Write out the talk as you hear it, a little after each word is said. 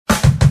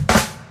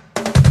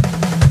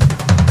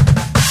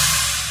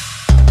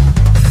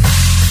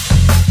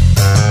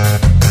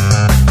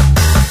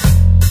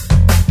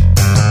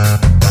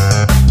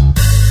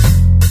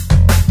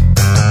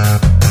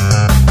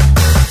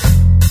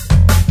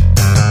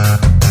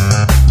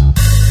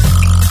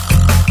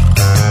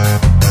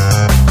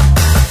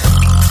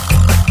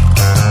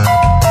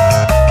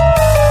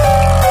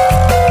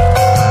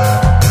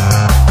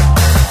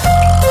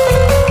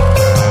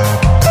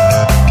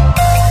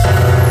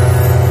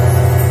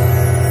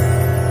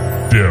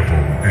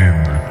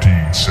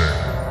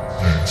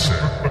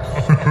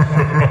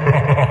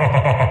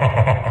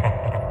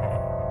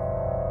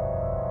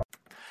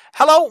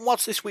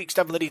what's this week's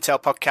Devil in the Detail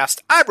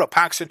podcast? I'm Rob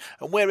Paxson,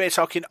 and we're here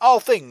talking all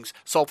things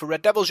Salford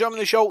Red Devils. Joining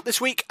the show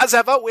this week, as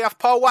ever, we have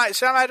Paul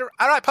White. All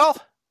right, Paul?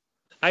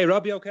 Hi,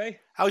 Rob, you okay?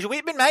 How's your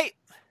week been, mate?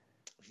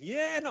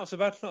 Yeah, not so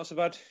bad.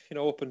 You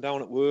know, up and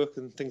down at work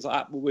and things like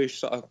that, but we're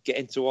sort of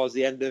getting towards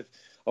the end of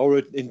our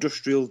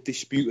industrial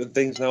dispute and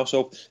things now,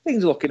 so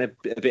things are looking a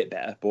bit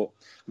better, but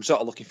I'm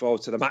sort of looking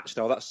forward to the match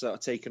now. That's sort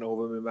of taken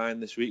over my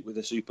mind this week with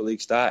the Super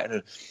League starting,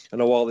 and I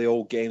know all the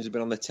old games have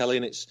been on the telly,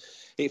 and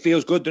it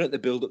feels good, doesn't it, the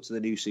build-up to the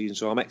new season,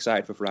 so I'm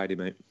excited for Friday,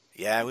 mate.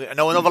 Yeah, I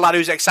know another lad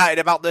who's excited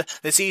about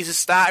the season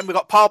starting. We've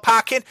got Paul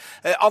Parkin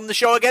on the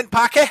show again.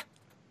 Parky?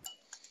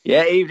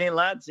 Yeah, evening,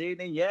 lads.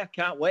 Evening. Yeah,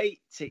 can't wait.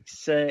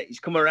 It's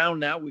come around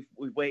now.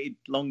 We've waited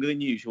longer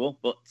than usual,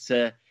 but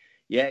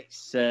yeah,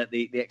 it's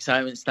the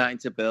excitement's starting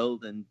to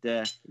build, and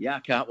yeah,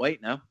 I can't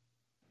wait now.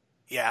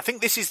 Yeah, I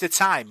think this is the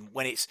time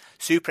when it's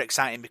super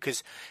exciting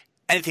because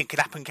anything can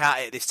happen, can't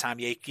it? At this time,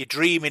 you're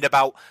dreaming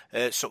about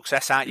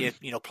success, aren't you?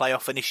 You know,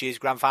 playoff finishes,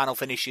 grand final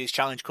finishes,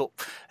 Challenge Cup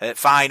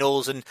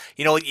finals, and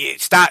you know, you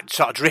start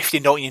sort of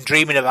drifting, don't you, and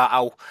dreaming about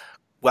how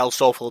well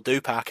Salford will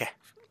do, Parker.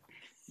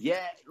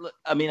 Yeah, look,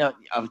 I mean,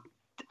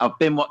 I've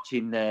been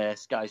watching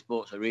Sky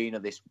Sports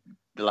Arena the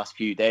last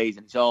few days,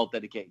 and it's all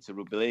dedicated to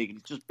rugby league, and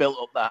it's just built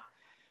up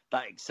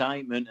that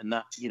excitement and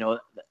that, you know,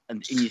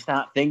 and you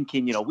start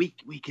thinking, you know, we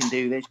can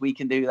do this, we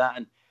can do that,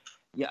 and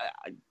yeah,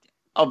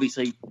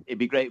 obviously it'd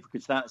be great if we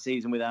could start the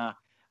season with our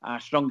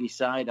strongest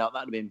side out.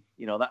 That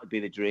would be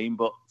the dream,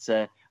 but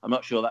I'm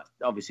not sure that's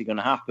obviously going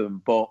to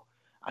happen. But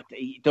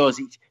it does.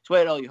 It's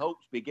where all your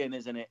hopes begin,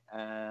 isn't it?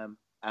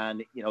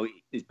 And you know,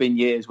 there's been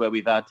years where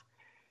we've had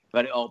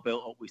it all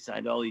built up. We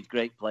signed all these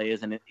great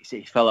players, and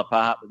it fell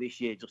apart. But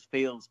this year it just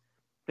feels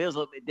a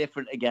little bit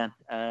different again,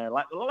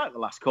 like the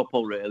last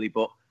couple, really.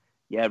 But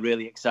yeah,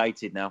 really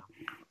excited now.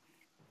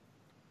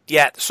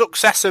 Yeah, the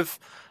success of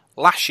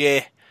last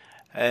year,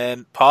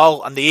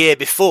 Paul, and the year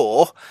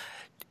before,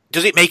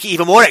 does it make it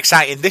even more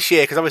exciting this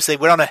year? Because obviously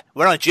we're on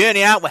a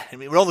journey, aren't we? I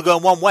mean, we're only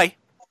going one way.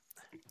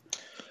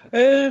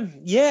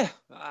 Yeah,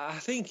 I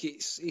think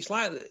it's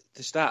like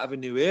the start of a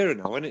new era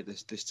now, isn't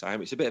it? This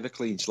time it's a bit of a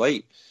clean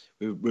slate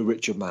with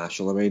Richard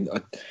Marshall. I mean,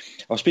 I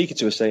was speaking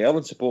to a St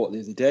Helens supporter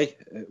the other day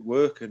at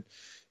work, and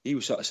he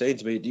was sort of saying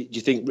to me, "Do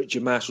you think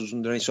Richard Marshall's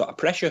under any sort of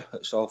pressure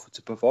at Salford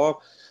to perform?"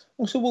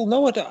 I said, "Well,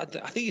 no, I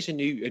think it's a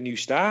new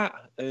start,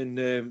 and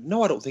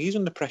no, I don't think he's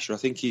under pressure. I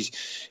think he's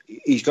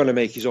going to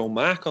make his own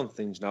mark on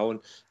things now."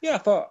 And yeah, I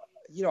thought,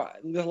 you know,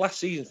 the last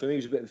season for me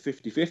was a bit of a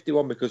 50-50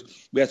 one because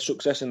we had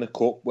success in the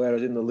cup,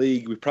 whereas in the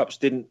league we perhaps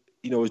didn't,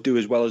 you know, do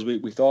as well as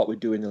we thought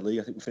we'd do in the league.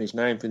 I think we finished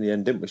 9th in the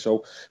end, didn't we?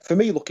 So for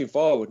me, looking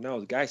forward now,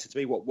 the guy said to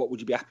me, "What would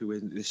you be happy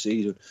with this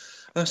season?"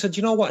 And I said,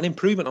 "You know what, an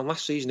improvement on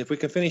last season. If we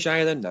can finish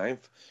higher than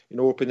 9th, you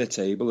know, up in the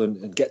table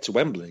and get to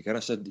Wembley again,"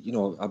 I said, "You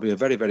know, I'll be a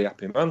very, very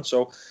happy man."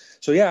 So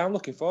yeah, I'm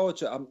looking forward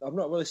to it. I'm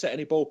not really set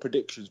any bold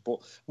predictions, but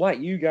like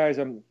you guys,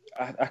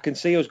 I can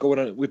see us going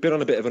on. We've been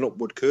on a bit of an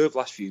upward curve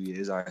last few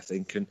years, I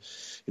think, and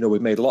you know,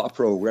 we've made a lot of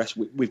progress.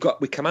 We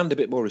command a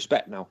bit more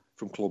respect now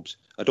from clubs.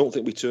 I don't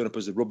think we turn up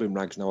as the rubbing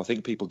rags now. I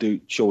think people do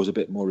show us a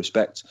bit more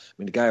respect. I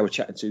mean, the guy I was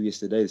chatting to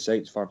yesterday, the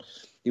Saints fan,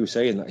 he was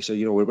saying that. He said,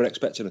 "You know, we're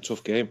expecting a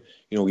tough game.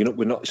 You know,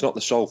 we're not. It's not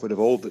the Salford of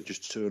old that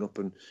just turn up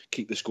and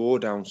keep the score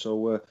down."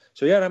 So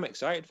yeah, I'm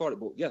excited for it.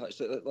 But yeah,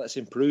 let's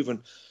improve,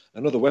 and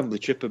another Wembley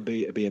trip would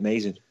be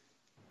amazing.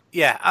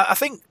 Yeah, I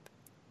think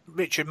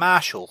Richard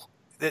Marshall,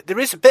 there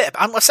is a bit of,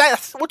 I would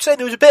say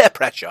there was a bit of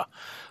pressure,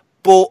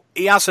 but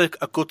he has a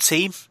good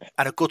team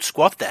and a good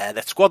squad there.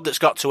 The squad that's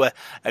got to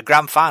a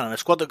grand final and a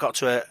squad that got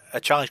to a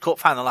Challenge Cup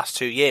final the last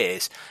 2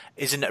 years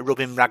isn't a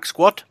rubbing rag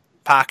squad,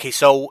 Parky.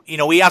 So, you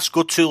know, he has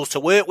good tools to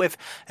work with,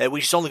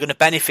 which is only going to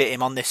benefit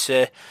him on this,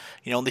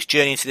 on this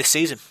journey into this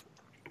season.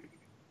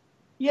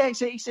 Yeah,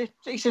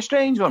 it's a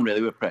strange one,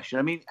 really, with pressure.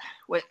 I mean,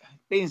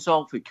 being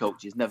Salford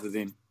coach has never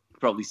been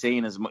probably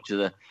seen as much as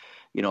a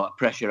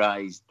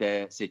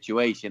pressurised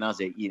situation, has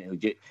it? You know,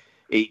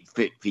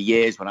 for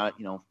years when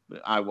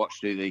I watched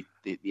through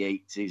the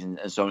 8 seasons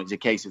and so on, it's a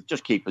case of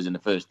just keep us in the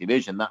first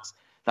division.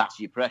 That's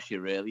your pressure,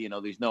 really. You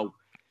know, there's no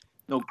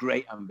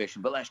great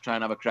ambition, but let's try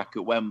and have a crack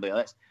at Wembley.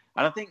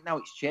 And I think now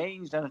it's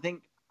changed, and I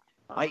think,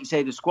 like you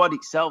say, the squad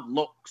itself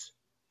looks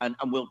and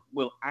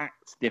will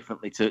act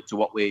differently to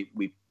what we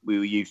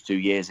were used to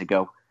years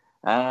ago.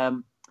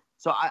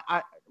 So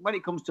I when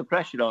it comes to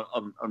pressure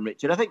on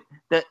Richard, I think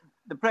that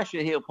the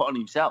pressure he'll put on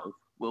himself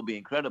will be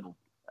incredible.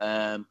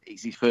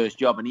 It's his first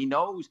job, and he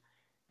knows,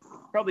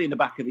 probably in the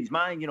back of his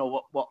mind, you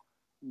know, what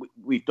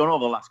we've done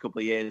over the last couple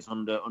of years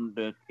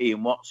under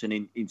Ian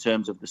Watson in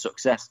terms of the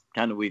success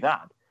kind of we've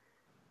had.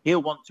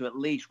 He'll want to at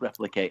least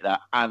replicate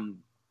that and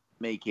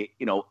make it,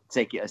 you know,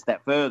 take it a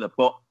step further.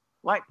 But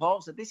like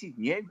Paul said, this is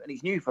new, and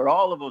it's new for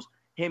all of us,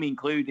 him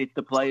included,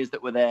 the players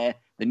that were there,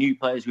 the new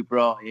players we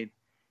brought in.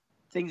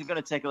 Things are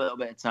going to take a little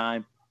bit of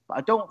time, but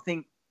I don't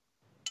think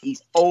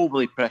he's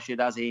overly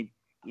pressured, as in,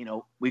 you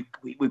know, we've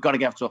got to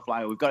get to a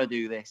flyer, we've got to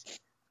do this.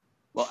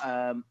 But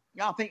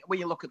yeah, I think when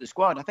you look at the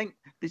squad, I think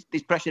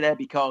there's pressure there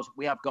because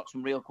we have got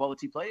some real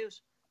quality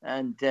players,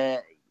 and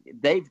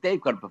they've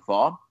got to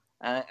perform.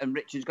 and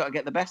Richard's got to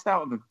get the best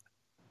out of him.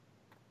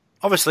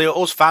 Obviously,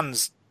 us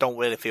fans don't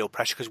really feel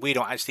pressure because we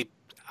don't actually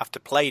have to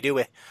play, do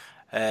we,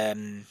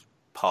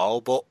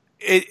 Paul? But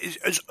is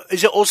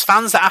it us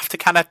fans that have to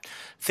kind of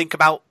think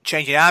about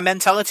changing our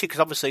mentality? Because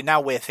obviously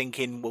now we're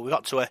thinking, well, we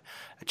got to a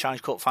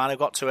Challenge Cup final,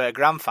 got to a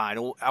grand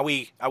final. Are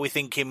we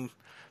thinking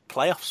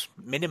playoffs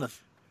minimum?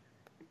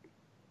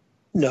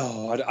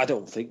 No, I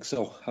don't think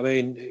so. I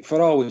mean,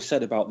 for all we've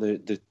said about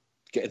the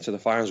getting to the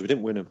finals, we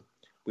didn't win them.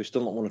 We've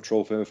still not won a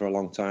trophy for a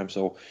long time.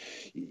 So,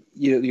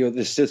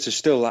 there's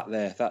still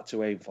that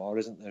to aim for,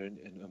 isn't there,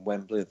 in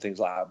Wembley and things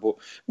like that. But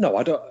no,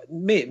 I don't.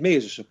 Me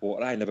as a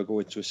supporter, I never go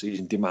into a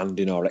season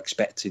demanding or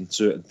expecting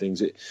certain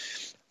things.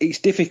 It's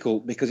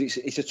difficult because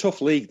it's a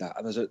tough league, that,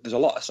 and there's a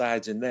lot of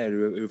sides in there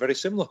who are very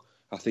similar.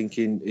 I think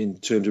in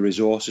terms of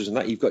resources and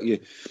that, you've got your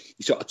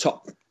sort of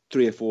top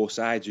 3 or 4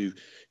 sides who've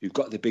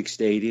got the big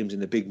stadiums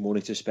and the big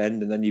money to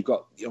spend, and then you've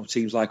got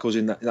teams like us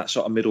in that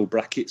sort of middle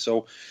bracket.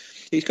 So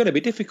it's going to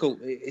be difficult.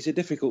 It's a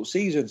difficult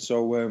season.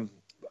 So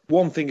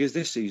one thing is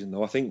this season,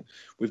 though, I think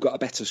we've got a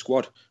better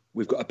squad.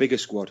 We've got a bigger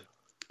squad,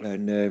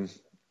 and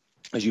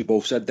as you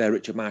both said there,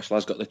 Richard Marshall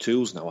has got the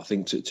tools now, I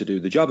think, to do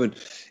the job. And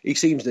he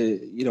seems a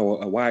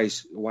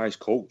wise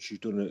coach who's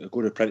done a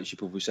good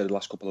apprenticeship, as we said, the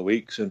last couple of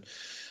weeks. And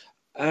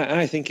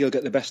I think he'll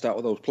get the best out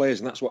of those players,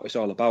 and that's what it's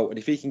all about. And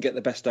if he can get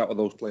the best out of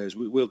those players,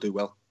 we'll do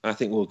well. I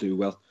think we'll do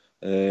well.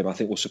 I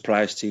think we'll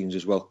surprise teams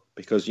as well,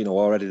 because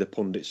already the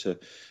pundits are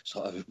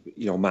sort of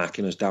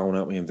marking us down,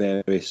 aren't we, in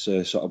various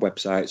sort of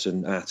websites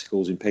and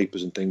articles in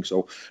papers and things.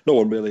 So no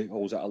one really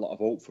holds out a lot of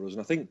hope for us,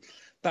 and I think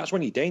that's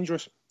when you're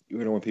dangerous.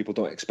 When people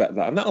don't expect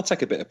that, and that'll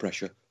take a bit of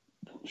pressure,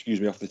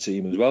 off the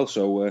team as well.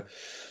 So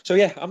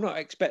yeah, I'm not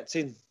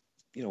expecting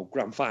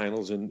grand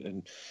finals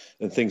and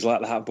things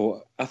like that,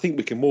 but I think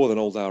we can more than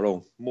hold our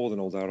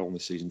own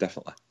this season,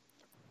 definitely.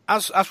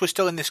 As we're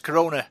still in this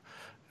Corona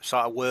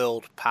sort of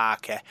world,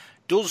 Parker,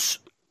 does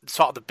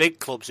sort of the big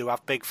clubs who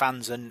have big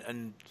fans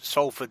and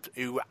Salford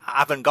who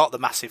haven't got the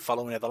massive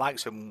following of the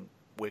likes of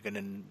Wigan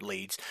and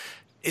Leeds,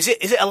 is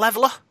it a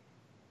leveller?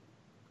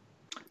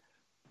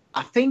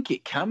 I think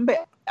it can be.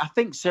 I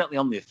think certainly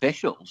on the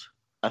officials.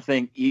 I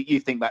think you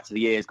think back to the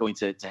years going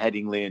to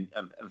Headingley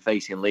and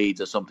facing Leeds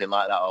or something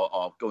like that,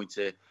 or going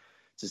to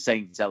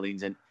St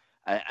Helens and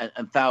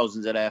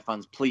thousands of their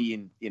fans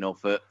pleading,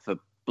 for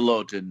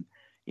blood and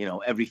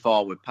every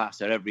forward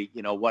pass or every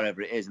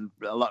whatever it is, and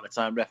a lot of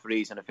the time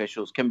referees and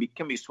officials can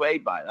be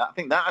swayed by that. I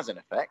think that has an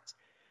effect.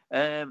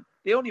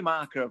 The only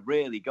marker I've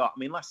really got, I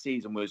mean, last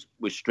season was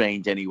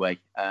strange anyway.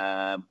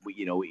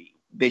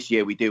 This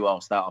year we do all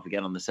start off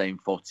again on the same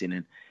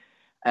footing,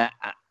 and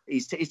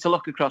is to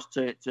look across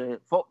to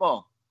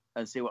football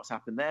and see what's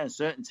happened there.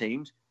 Certain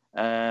teams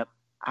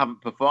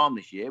haven't performed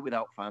this year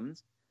without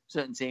fans.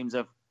 Certain teams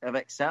have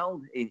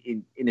excelled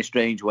in a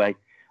strange way.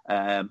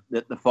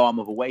 The form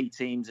of away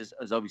teams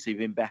has obviously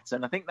been better,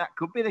 and I think that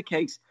could be the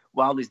case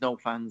while there's no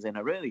fans in.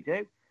 I really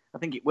do. I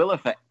think it will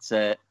affect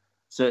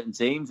certain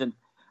teams, and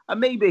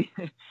maybe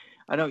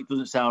I know it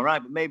doesn't sound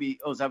right, but maybe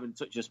us having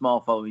such a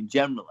small following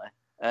generally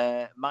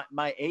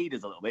might aid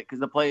us a little bit, because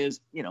the players,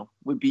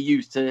 would be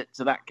used to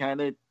that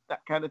kind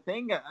of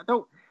thing. I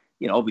don't,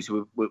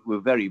 obviously we're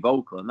very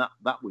vocal, and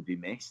that would be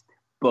missed.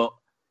 But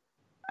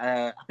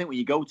I think when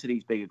you go to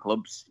these bigger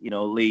clubs,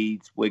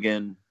 Leeds,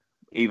 Wigan,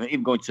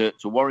 even going to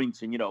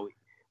Warrington,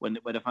 when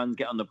the fans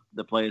get on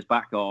the players'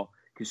 back, or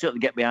can certainly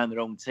get behind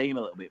their own team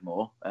a little bit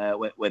more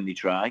when they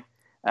try.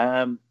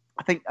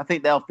 I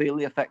think they'll feel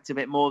the effect of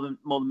it more than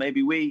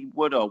maybe we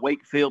would, or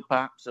Wakefield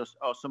perhaps,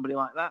 or somebody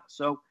like that.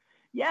 So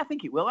yeah, I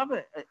think it will have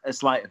a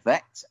slight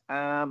effect.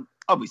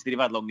 Obviously, they've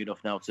had long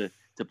enough now to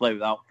play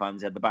without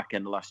fans. They had the back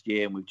end of last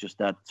year, and we've just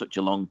had such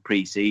a long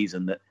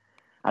pre-season that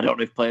I don't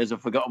know if players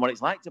have forgotten what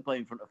it's like to play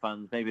in front of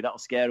fans. Maybe that'll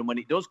scare them when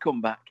it does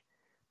come back.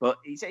 But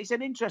it's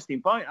an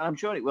interesting point, and I'm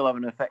sure it will have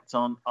an effect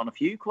on a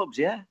few clubs,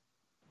 yeah.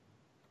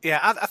 Yeah,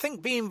 I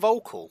think being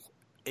vocal,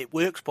 it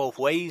works both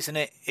ways, and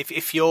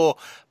if you're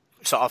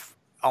sort of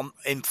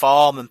in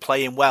form and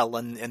playing well,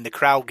 and the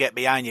crowd get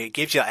behind you, it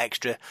gives you that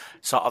extra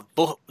sort of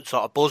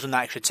buzz and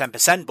that extra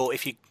 10%. But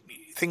if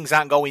things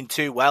aren't going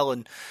too well,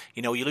 and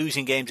you're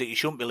losing games that you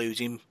shouldn't be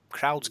losing,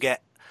 crowds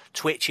get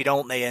twitchy,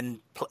 don't they? And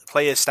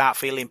players start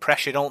feeling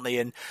pressure, don't they?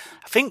 And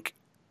I think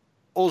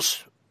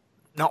us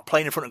not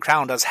playing in front of the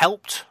crowd has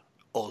helped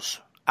us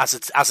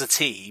as a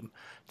team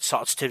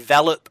sort of to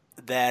develop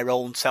their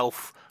own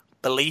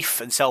self-belief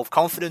and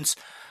self-confidence.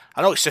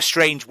 I know it's a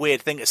strange,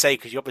 weird thing to say,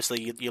 because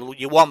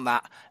you want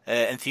that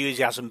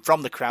enthusiasm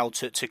from the crowd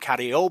to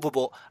carry over,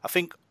 but I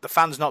think the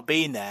fans not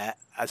being there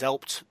has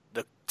helped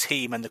the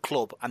team and the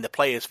club and the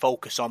players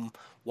focus on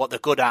what they're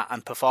good at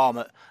and perform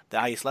at the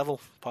highest level,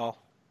 Paul.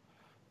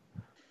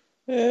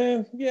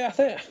 Yeah, I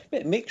think a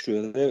bit mixed,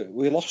 really.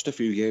 We lost a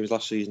few games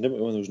last season, didn't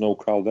we, when there was no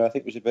crowd there? I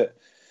think it was a bit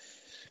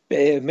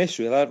of a miss,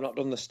 really. I've not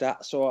done the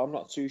stats, so I'm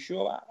not too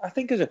sure. I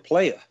think as a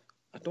player,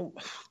 I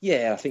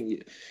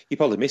think you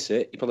probably miss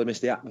it. You probably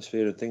miss the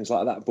atmosphere and things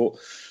like that. But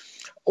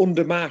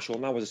under Marshall,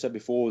 now, as I said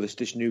before,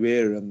 this new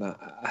era and that,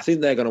 I think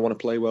they're going to want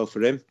to play well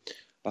for him.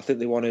 I think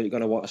they going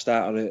to want to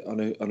start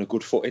on a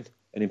good footing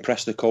and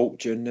impress the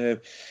coach. And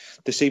there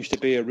seems to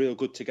be a real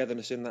good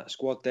togetherness in that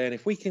squad there. And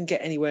if we can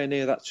get anywhere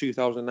near that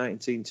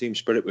 2019 team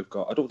spirit we've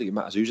got, I don't think it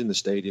matters who's in the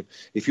stadium.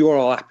 If you're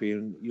all happy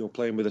and you're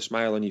playing with a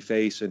smile on your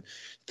face and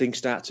things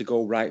start to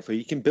go right for you,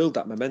 you can build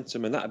that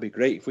momentum, and that'd be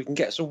great. If we can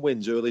get some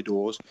wins early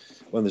doors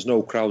when there's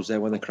no crowds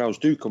there, when the crowds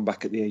do come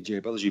back at the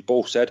AJ Bell, as you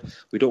both said,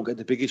 we don't get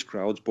the biggest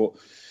crowds, but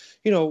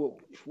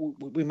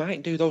we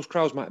might do. Those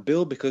crowds might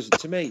build, because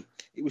to me,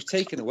 it was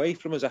taken away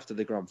from us after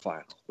the grand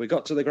final. We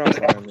got to the grand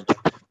final. And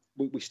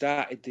we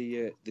started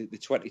the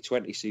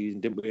 2020 season,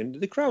 didn't we? And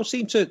the crowd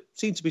seemed to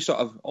be sort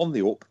of on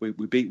the up. We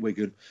beat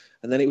Wigan,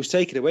 and then it was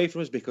taken away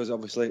from us because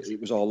obviously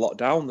it was all locked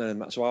down then,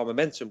 and that's why our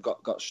momentum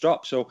got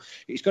stopped. So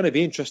it's going to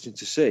be interesting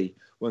to see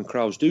when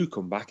crowds do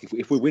come back.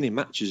 If we're winning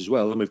matches as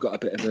well, and we've got a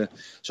bit of a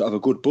sort of a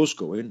good buzz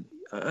going,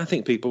 I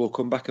think people will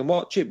come back and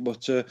watch it.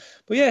 But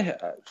yeah,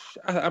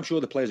 I'm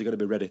sure the players are going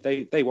to be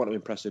ready. They want to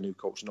impress the new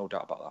coach, no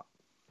doubt about that.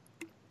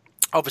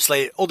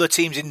 Obviously, other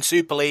teams in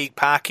Super League,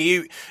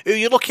 Parky, who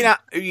you're looking at,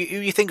 who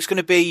you think is going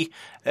to be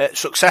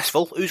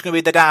successful? Who's going to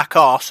be the dark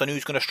horse and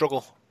who's going to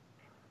struggle?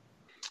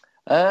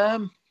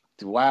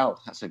 Wow,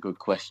 that's a good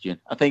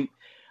question. I think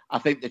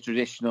the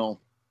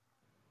traditional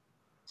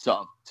sort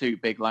of two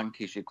big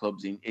Lancashire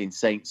clubs in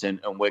Saints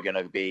and Wigan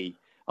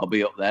I'll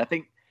be up there. I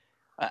think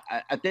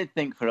I did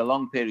think for a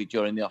long period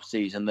during the off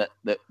season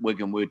that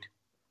Wigan would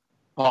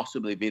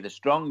possibly be the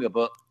stronger,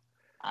 but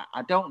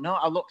I don't know.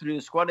 I looked through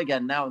the squad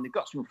again now, and they've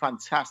got some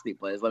fantastic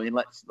players. I mean,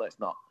 let's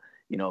not,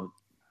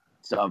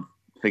 sort of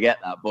forget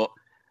that. But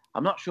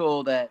I'm not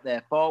sure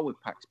their forward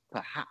pack's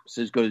perhaps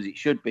as good as it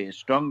should be, as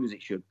strong as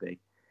it should be.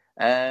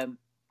 But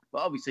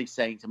obviously,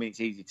 Saints. I mean, it's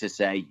easy to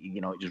say.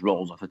 It just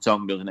rolls off the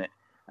tongue, doesn't it?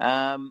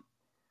 I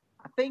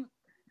think,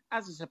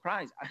 as a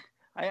surprise,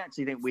 I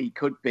actually think we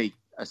could be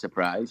a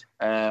surprise.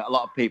 A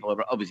lot of people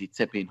are obviously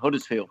tipping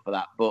Huddersfield for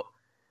that, but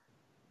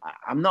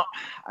I'm not.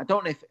 I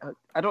don't know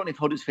if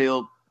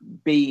Huddersfield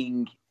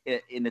being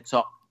in the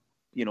top,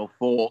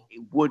 4,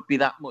 it would be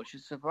that much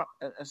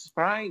a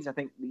surprise. I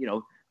think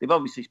they've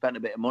obviously spent a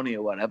bit of money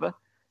or whatever.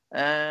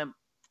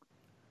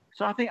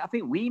 So I think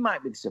we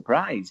might be the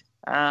surprise.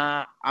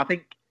 I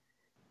think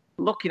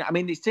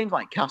there's teams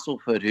like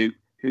Castleford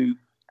who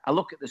I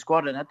look at the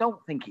squad and I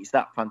don't think it's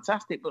that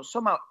fantastic, but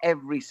somehow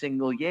every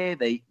single year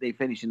they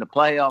finish in the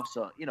playoffs,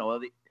 or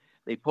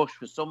they push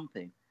for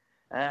something.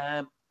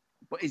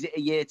 But is it a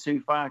year too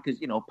far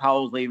because,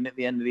 Powell's leaving at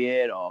the end of the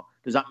year, or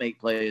does that make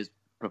players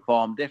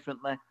perform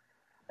differently?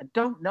 I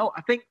don't know.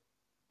 I think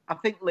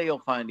Lee will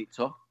find it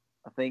tough.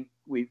 I think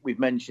we've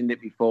mentioned it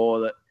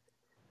before that,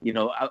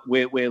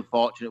 we're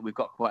fortunate we've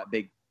got quite a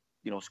big,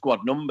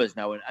 squad numbers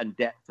now and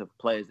depth of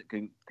players that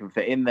can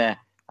fit in there.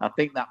 I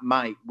think that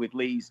might, with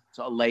Lee's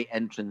sort of late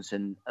entrance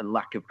and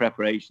lack of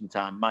preparation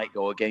time, might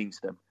go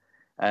against them.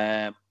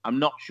 I'm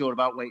not sure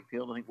about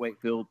Wakefield. I think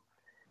Wakefield,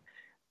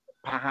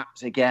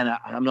 perhaps, again,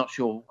 I'm not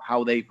sure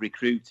how they've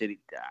recruited.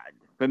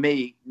 For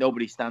me,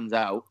 nobody stands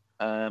out.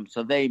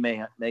 So they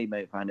may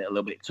find it a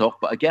little bit tough.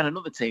 But again,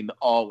 another team that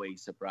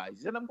always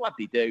surprises. And I'm glad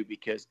they do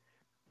because,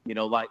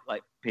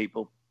 like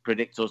people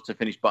predict us to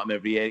finish bottom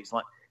every year. It's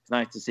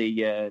nice to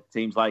see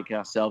teams like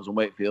ourselves and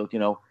Wakefield,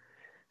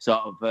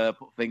 sort of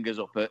put fingers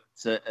up at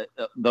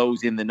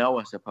those in the know,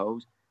 I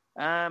suppose.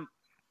 I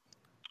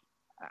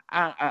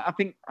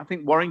think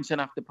Warrington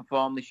have to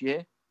perform this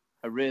year.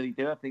 I really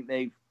do. I think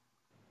they've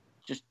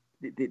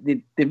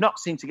not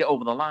seemed to get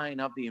over the line,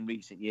 have they, in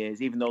recent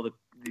years, even though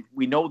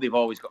we know they've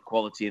always got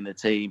quality in the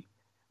team.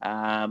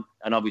 And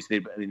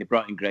obviously, they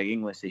brought in Greg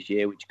Inglis this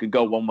year, which could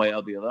go one way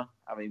or the other.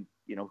 I mean,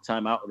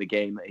 time out of the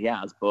game that he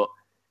has, but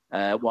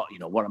what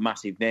a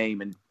massive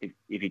name. And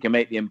if he can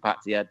make the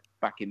impact he had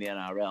back in the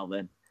NRL,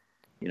 then,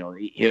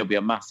 he'll be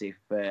a massive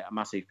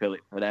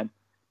fillip for them.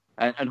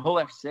 And Hull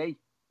FC,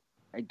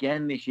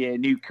 again this year,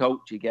 new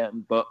coach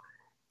again, but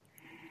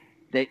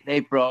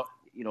they've brought,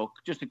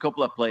 just a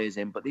couple of players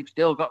in, but they've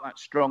still got that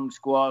strong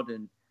squad,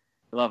 and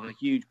they'll have a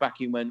huge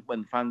backing when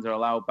fans are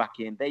allowed back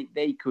in.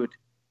 They could,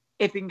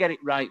 if they can get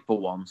it right for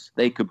once,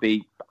 they could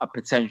be a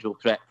potential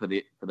threat for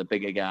the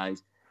bigger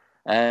guys.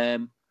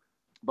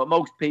 But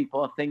most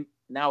people, I think,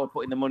 now are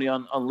putting the money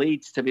on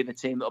Leeds to be the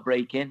team that'll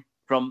break in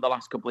from the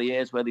last couple of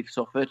years where they've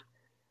suffered.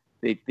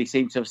 They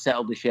seem to have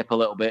settled the ship a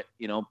little bit,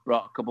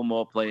 brought a couple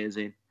more players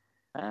in.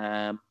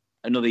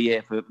 Another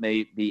year for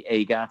maybe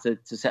Agar to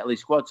settle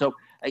his squad. So,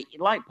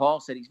 like Paul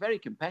said, he's very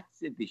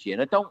competitive this year.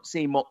 And I don't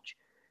see much,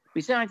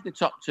 besides the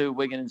top two,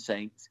 Wigan and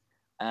Saints,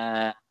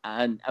 and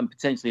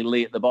potentially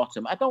Lee at the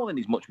bottom, I don't think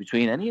there's much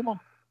between any of them.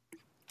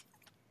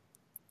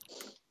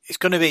 It's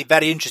going to be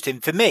very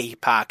interesting. For me,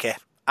 Parker,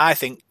 I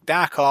think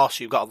dark horse,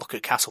 you've got to look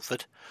at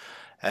Castleford.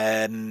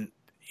 Darryl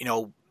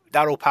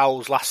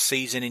Powell's last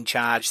season in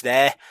charge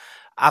there,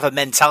 have a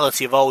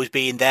mentality of always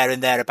being there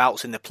and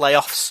thereabouts in the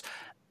playoffs.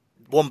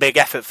 One big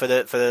effort for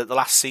the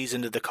last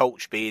season of the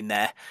coach being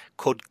there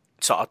could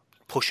sort of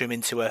push him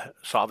into a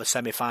sort of a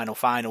semi-final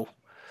final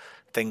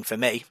thing for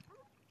me.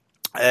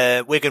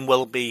 Wigan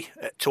will be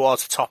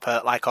towards the top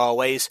like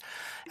always.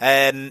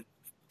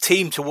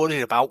 team to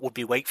worry about would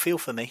be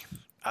Wakefield for me.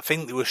 I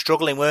think they were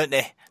struggling, weren't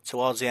they,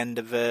 towards the end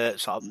of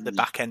sort of the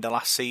back end of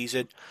last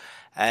season.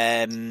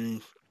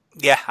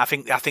 Yeah, I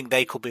think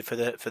they could be for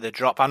the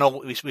drop. I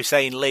know we're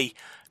saying Lee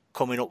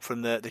coming up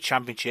from the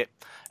championship,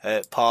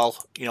 Paul.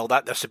 You know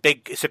it's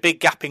a big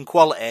gap in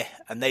quality,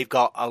 and they've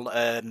got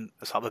a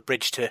sort of a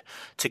bridge to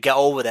get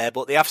over there.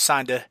 But they have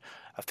signed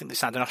I think they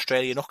signed an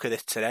Australian hooker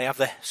today, have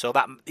they? So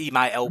that he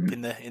might help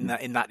in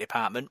that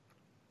department.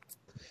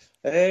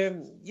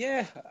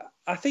 Yeah,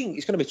 I think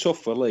it's going to be tough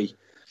for Lee.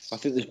 I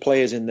think there's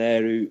players in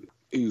there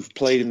who've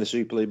played in the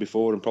Super League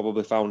before and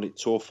probably found it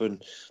tough. And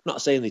I'm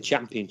not saying the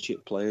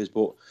Championship players,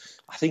 but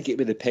I think it'd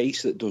be the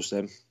pace that does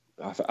them.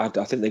 I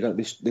think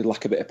they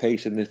lack a bit of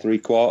pace in the three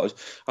quarters.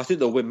 I think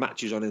they'll win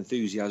matches on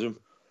enthusiasm.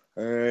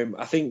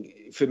 I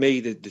think for me,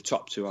 the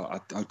top two,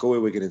 I'd go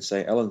with Wigan and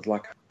St Helens.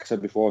 Like I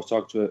said before, I was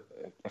talking to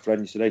a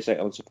friend yesterday, St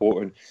Helens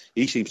supporter, and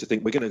he seems to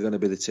think Wigan are going to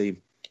be the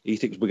team. He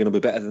thinks we're going to be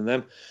better than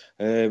them.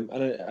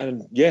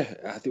 And yeah,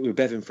 I think with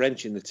Bevan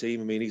French in the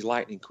team, I mean, he's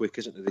lightning quick,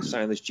 isn't he? They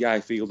signed this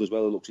Jai Field as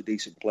well, who looks a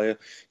decent player.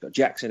 Got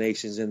Jackson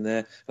Hastings in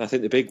there. And I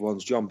think the big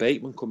one's John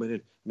Bateman coming in.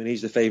 I mean,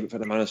 he's the favourite for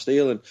the Man of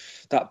Steel. And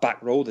that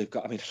back row they've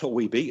got, I mean, I know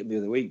we beat them the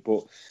other week,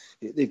 but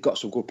they've got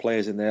some good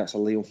players in there. That's a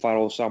Liam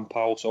Farrell, Sam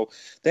Powell. So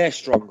they're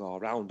strong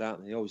all round,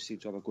 aren't they? They always seem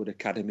to have a good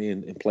academy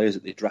and players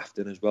that they draft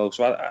in as well.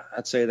 So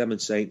I'd say them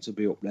and Saints will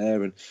be up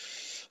there. And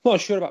I'm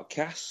not sure about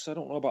Cass. I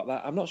don't know about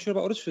that. I'm not sure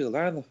about Huddersfield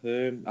either.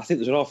 I think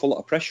there's an awful lot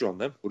of pressure on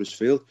them,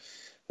 Huddersfield.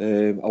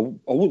 I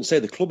wouldn't say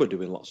the club are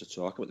doing lots of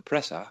talking, but the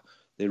press are.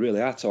 They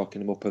really are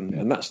talking them up,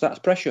 and that's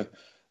pressure.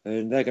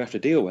 And they're going to have to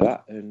deal with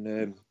that.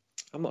 And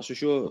I'm not so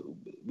sure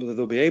whether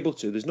they'll be able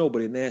to. There's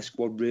nobody in their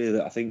squad really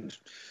that I think's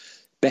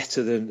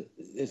better than...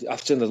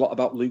 I've seen a lot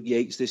about Luke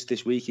Yates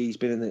this week. He's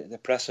been in the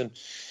press, and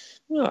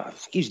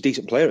he's a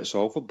decent player at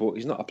Salford, but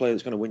he's not a player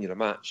that's going to win you a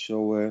match.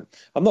 So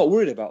I'm not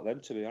worried about them,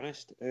 to be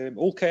honest.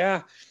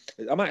 OKR,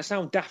 I might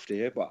sound daft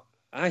here, but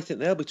I think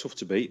they'll be tough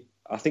to beat.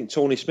 I think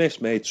Tony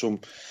Smith's made some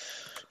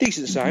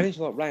decent signings.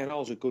 Like Ryan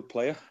Hall's a good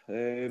player.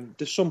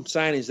 There's some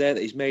signings there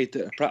that he's made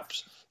that are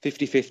perhaps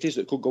 50-50s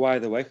that could go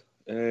either way.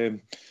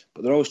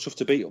 But they're always tough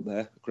to beat up there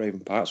at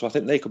Craven Park. So I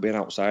think they could be an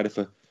outsider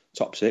for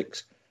top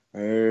six.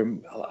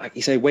 Like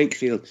you say,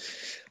 Wakefield,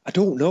 I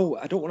don't know.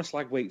 I don't want to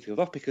slag Wakefield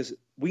off because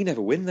we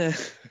never win there.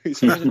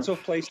 It's always a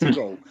tough place to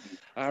go.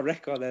 Our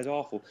record there's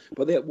awful.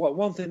 But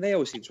one thing they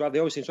always seem to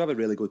have a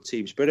really good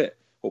team spirit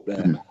up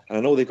there. And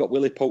I know they've got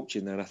Willie Poach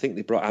in there, and I think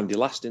they brought Andy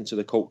Last into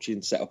the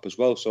coaching setup as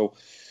well. So,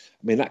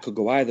 I mean, that could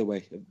go either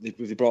way. If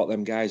they brought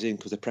them guys in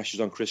because the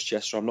pressure's on Chris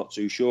Chester, I'm not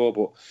too sure.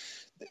 But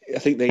I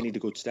think they need a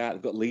good start.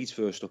 They've got Leeds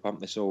first up,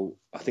 haven't they? So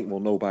I think we'll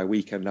know by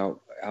weekend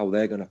how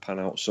they're going to pan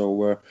out.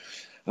 So,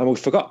 and we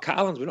forgot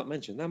Catalans. We've not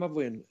mentioned them, have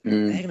we? And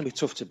they're going to be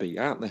tough to beat,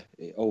 aren't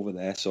they, over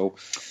there? So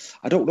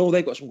I don't know.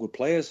 They've got some good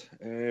players.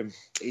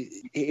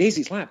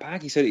 It's like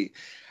Parky said.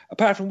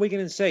 Apart from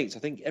Wigan and Saints, I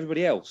think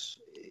everybody else,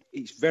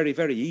 it's very,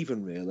 very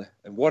even, really.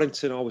 And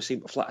Warrington always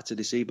seem to flatter to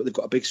deceive, but they've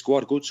got a big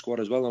squad, a good squad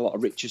as well, and a lot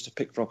of riches to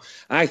pick from.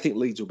 I think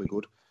Leeds will be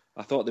good.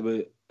 I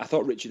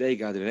thought Richard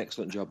Agar did an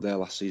excellent job there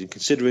last season,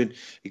 considering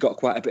he got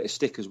quite a bit of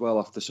stick as well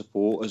off the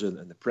supporters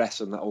and the press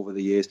and that over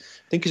the years.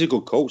 I think he's a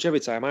good coach. Every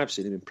time I've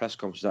seen him in press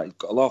conferences, he's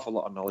got an awful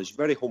lot of knowledge.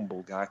 Very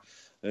humble guy,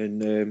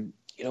 and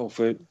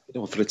for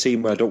a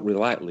team where I don't really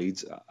like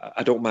Leeds,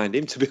 I don't mind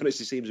him, to be honest.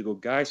 He seems a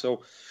good guy.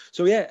 So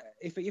yeah,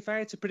 if I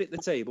had to predict the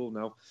table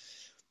now,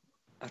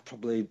 it'd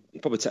probably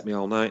take me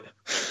all night.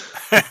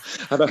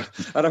 I'd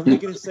have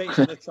Wigan and Saints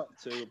in the top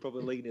two and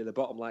probably Lee near the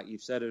bottom, like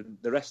you've said, and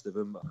the rest of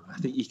them, I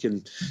think you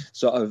can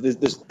sort of...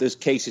 There's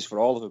cases for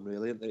all of them,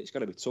 really, and it's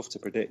going to be tough to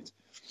predict.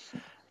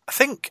 I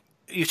think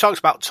you talked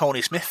about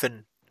Tony Smith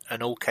and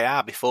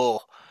OKR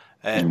before,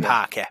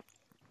 Parker.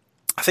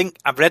 I think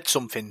I've read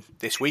something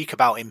this week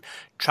about him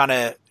trying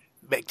to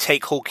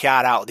take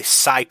OKR out of this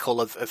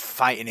cycle of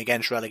fighting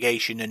against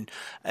relegation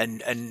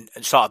and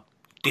sort of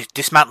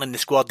dismantling the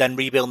squad, then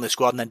rebuilding the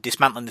squad, and then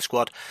dismantling the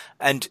squad,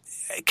 and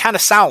it kind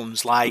of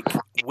sounds like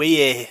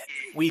we're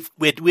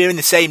in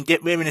the same.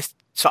 We're in a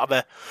sort of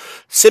a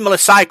similar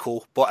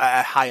cycle, but at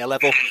a higher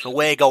level. So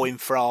we're going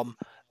from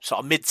sort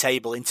of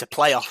mid-table into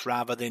playoffs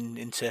rather than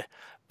into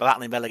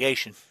battling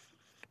relegation.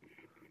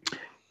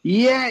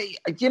 Yeah,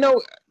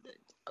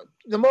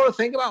 the more I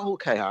think about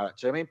OKR,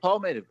 actually, I mean, Paul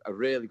made a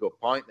really good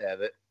point there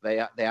that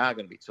they are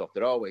going to be tough.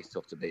 They're always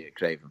tough to beat at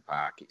Craven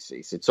Park.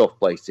 It's a tough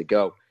place to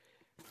go.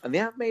 And they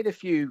have made a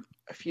few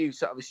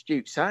sort of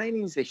astute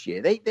signings this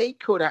year. They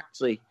could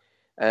actually,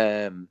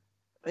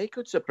 they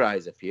could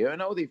surprise a few. I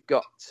know they've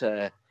got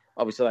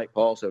obviously, like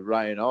Paul said,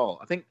 Ryan Hall.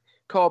 I think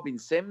Corbin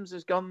Sims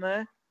has gone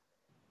there.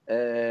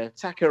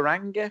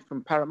 Takaranga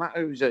from Parramatta,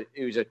 who's a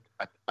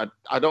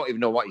I don't even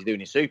know what he's doing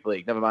in Super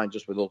League. Never mind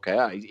just with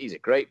OKR. He's a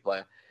great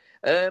player.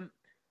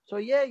 So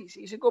yeah,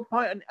 it's a good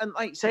point. And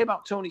like you say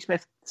about Tony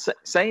Smith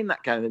saying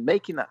that kind of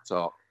making that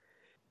talk.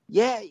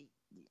 Yeah.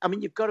 I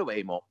mean, you've got to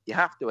aim up. You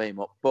have to aim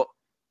up. But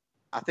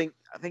I think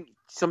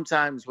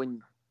sometimes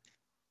when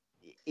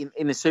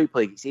in the Super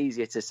League, it's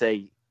easier to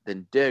say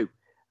than do.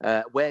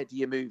 Where do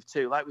you move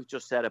to? Like we've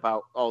just said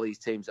about all these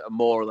teams that are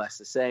more or less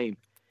the same.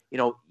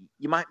 You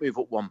might move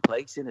up one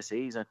place in a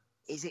season.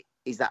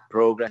 Is that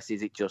progress?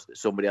 Is it just that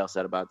somebody else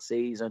had a bad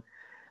season?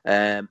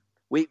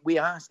 We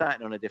are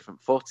starting on a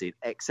different footing,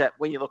 except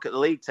when you look at the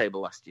league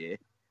table last year.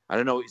 I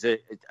don't know, it's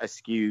a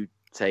skewed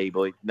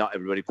table. Not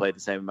everybody played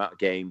the same amount of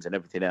games and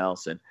everything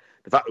else. And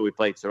the fact that we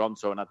played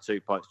Toronto and had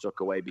 2 points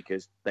took away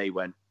because they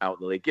went out of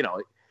the league,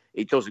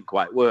 it doesn't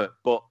quite work.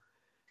 But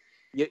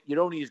you're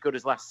only as good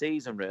as last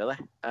season, really.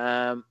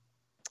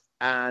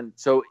 And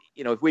so,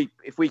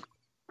 if we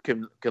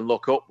can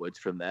look upwards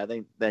from there,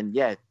 then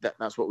yeah,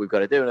 that's what we've got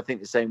to do. And I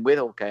think the same with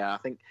OKR. I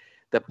think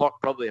they're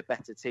probably a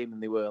better team than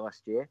they were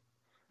last year.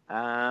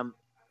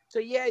 So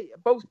yeah,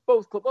 both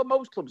clubs. Well,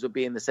 most clubs will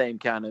be in the same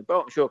kind of.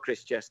 But I'm sure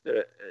Chris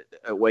Chester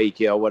at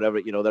Wakey or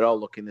whatever, they're all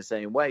looking the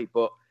same way.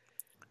 But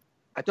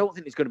I don't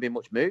think there's going to be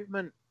much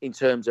movement in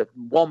terms of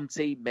one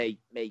team may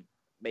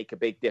make a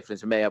big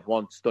difference and may have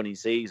one stunning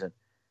season.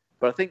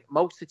 But I think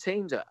most of the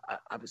teams are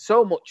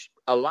so much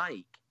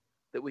alike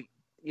that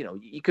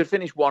you could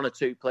finish one or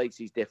two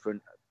places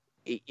different,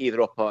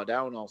 either up or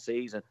down all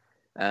season.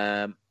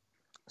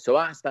 So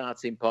our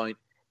starting point,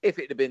 if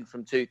it had been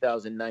from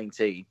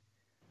 2019,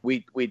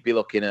 we'd be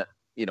looking at,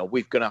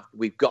 we've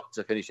got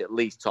to finish at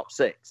least top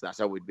 6. That's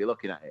how we'd be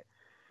looking at it.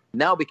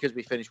 Now, because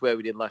we finished where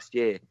we did last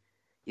year,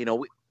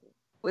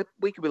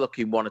 we could be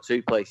looking one or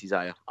two places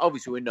higher.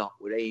 Obviously, we're not.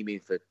 We're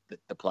aiming for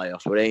the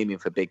playoffs. We're aiming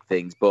for big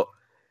things. But,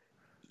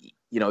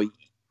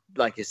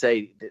 like I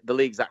say, the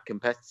league's that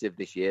competitive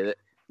this year that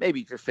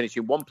maybe just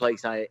finishing one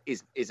place higher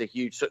is a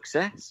huge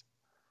success.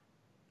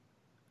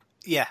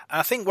 Yeah,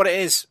 I think what it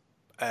is,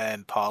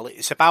 Paul,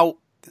 it's about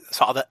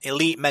sort of the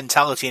elite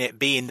mentality in it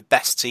being the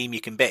best team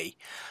you can be,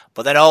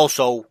 but then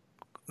also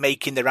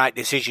making the right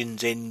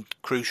decisions in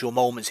crucial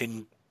moments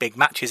in big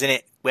matches, isn't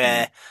it?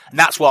 And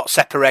that's what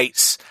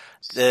separates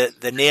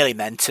the nearly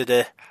men to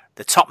the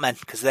top men,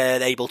 because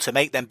they're able to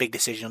make them big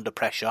decisions under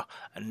pressure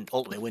and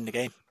ultimately win the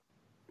game.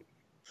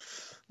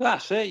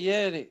 That's it,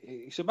 yeah.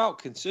 It's about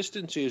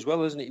consistency as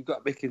well, isn't it? You've got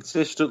to be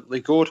consistently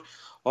good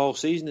all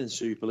season in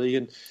Super League,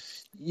 and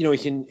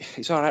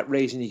it's all right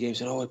raising your game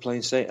saying, we're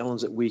playing St.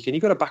 Helens at weekend.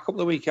 You've got to back up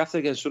the week after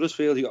against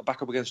Huddersfield. You've got to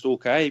back up against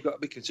OK. You've got to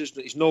be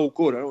consistent. It's no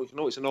good. I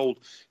know it's an old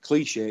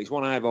cliche. It's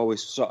one I've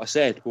always sort of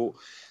said, but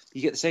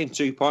you get the same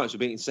 2 points for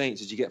beating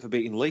Saints as you get for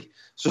beating Leigh.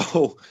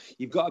 So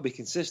you've got to be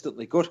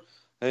consistently good.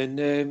 And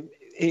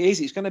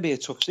it's going to be a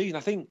tough season. I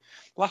think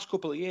last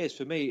couple of years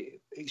for me,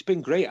 it's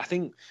been great. I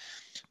think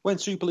when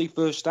Super League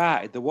first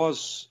started, there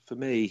was, for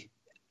me,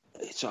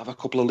 sort of a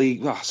couple of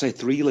leagues, I say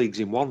 3 leagues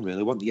in one,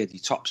 really. You had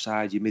your top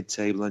side, your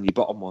mid-table, and your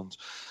bottom ones.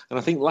 And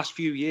I think the last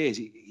few years,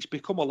 it's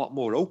become a lot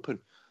more open.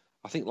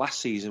 I think last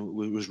season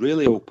was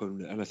really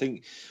open. And I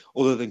think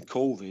other than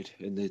COVID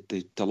and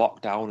the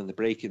lockdown and the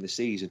break in the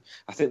season,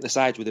 I think the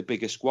sides with the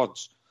bigger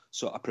squads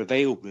sort of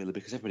prevailed, really,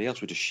 because everybody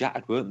else were just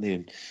shattered, weren't they?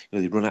 And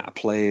they'd run out of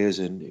players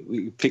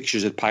and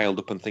fixtures had piled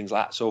up and things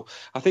like that. So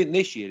I think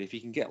this year, if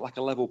you can get like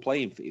a level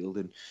playing field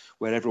and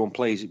where everyone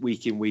plays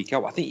week in, week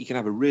out, I think you can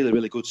have a really,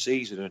 really good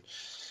season. And,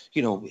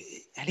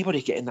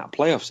 anybody getting that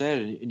playoffs there,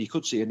 and you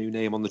could see a new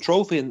name on the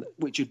trophy, and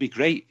which would be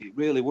great. It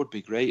really would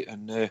be great.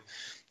 And,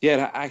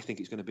 I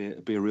think it's going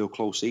to be a real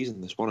close season,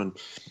 this one. And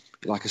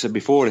like I said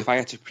before, if I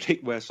had to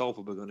predict where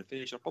Salford were going to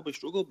finish, I'd probably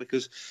struggle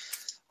because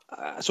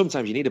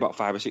sometimes you need about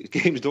 5 or 6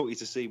 games, don't you,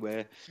 to see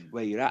where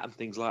you're at and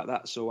things like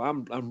that. So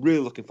I'm really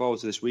looking forward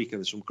to this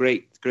weekend. There's some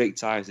great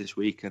ties this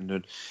weekend,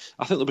 and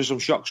I think there'll be some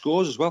shock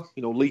scores as well.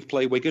 League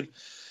play Wigan,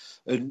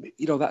 and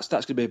that's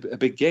going to be a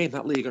big game.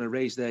 That league are going to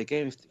raise their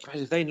game.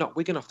 If they knock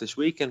Wigan off this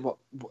weekend,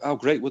 how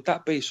great would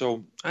that be?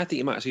 So I think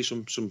you might see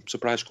some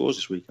surprise scores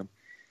this weekend.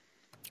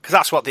 Because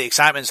that's what the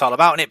excitement's all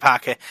about, isn't it,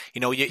 Parker?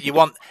 You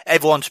want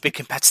everyone to be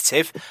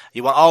competitive.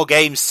 You want all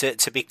games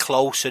to be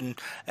close and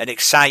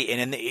exciting,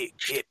 and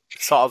it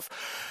sort of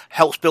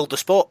helps build the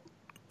sport.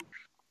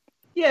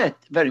 Yeah,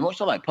 very much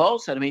so. Like Paul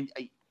said, I mean,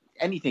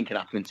 anything can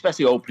happen,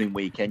 especially opening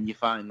weekend. You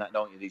find that,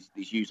 don't you?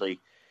 There's usually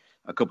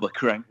a couple of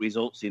crank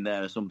results in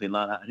there or something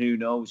like that. Who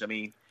knows? I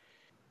mean,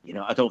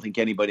 I don't think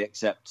anybody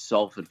except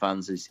Salford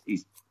fans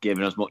is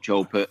giving us much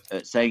hope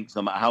at Saints,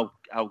 no matter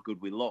how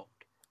good we look.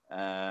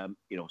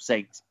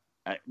 Saints,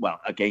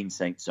 against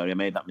Saints, sorry, I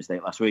made that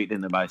mistake last week,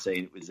 didn't I, by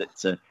saying it was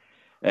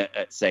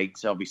at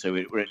Saints.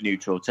 Obviously, we're at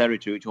neutral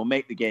territory, which will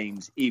make the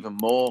games even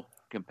more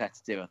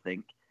competitive, I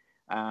think.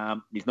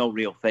 There's no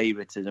real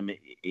favouritism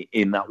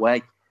in that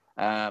way.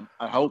 I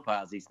hope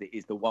ours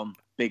is the one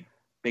big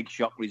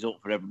shock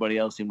result for everybody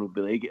else in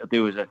Rugby League. It'll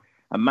do us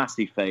a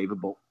massive favour,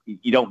 but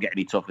you don't get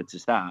any tougher to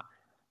start.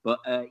 But,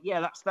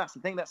 that's the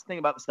thing. That's the thing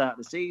about the start of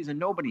the season.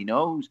 Nobody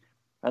knows.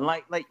 And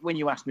like when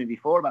you asked me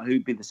before about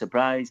who'd be the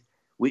surprise,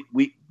 we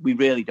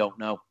really don't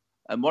know.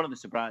 And one of the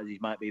surprises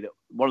might be that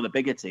one of the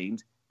bigger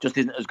teams just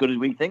isn't as good as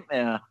we think they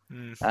are.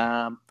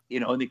 And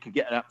they could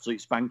get an absolute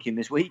spanking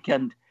this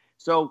weekend.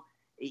 So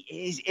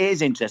it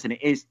is interesting.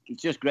 It's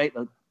just great.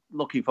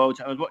 Looking forward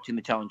to it. I was watching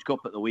the Challenge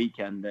Cup at the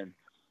weekend, and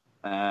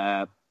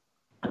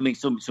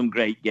some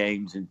great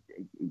games, and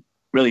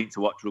brilliant to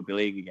watch Rugby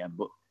League again.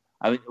 But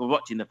I was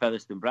watching the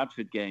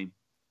Featherstone-Bradford game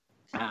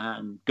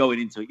and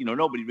going into it,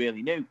 nobody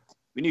really knew.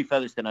 We knew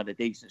Featherstone had a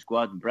decent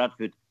squad and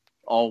Bradford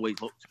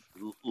always looked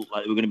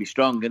like they were going to be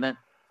strong. And then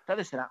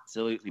Featherstone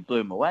absolutely blew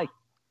them away.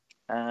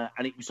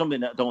 And it was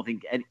something that I don't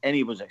think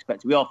any of us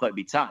expected. We all thought it'd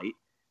be tight.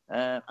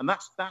 And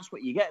that's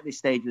what you get at this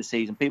stage of the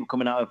season. People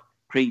coming out of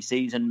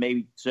pre-season,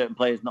 maybe certain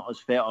players not as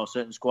fit or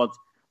certain squads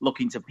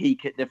looking to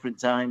peak at different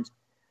times.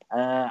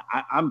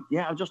 I'm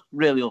just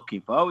really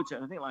looking forward to it.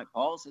 And I think, like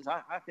Paul says,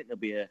 I think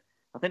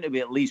there'll be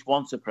at least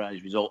one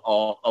surprise result,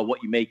 or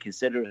what you may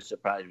consider a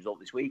surprise result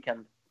this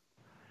weekend.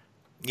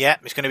 Yeah,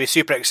 it's going to be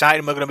super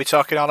exciting. We're going to be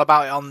talking all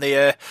about it on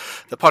the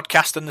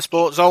podcast and the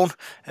Sports Zone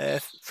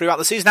throughout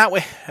the season, aren't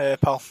we,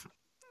 Paul?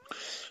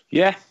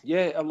 Yeah,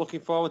 I'm looking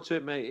forward to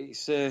it, mate.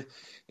 It's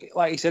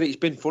like you said, it's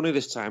been funny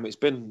this time. It's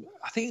been,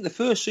 I think, the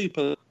first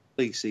Super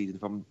League season,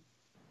 if I'm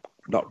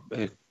not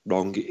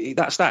wrong,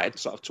 that started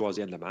sort of towards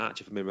the end of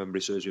March, if my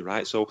memory serves me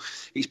right. So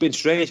it's been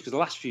strange because the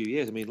last few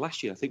years, I mean,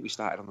 last year I think we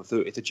started on the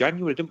 30th of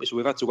January, didn't we? So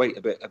we've had to wait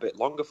a bit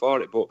longer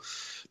for it. But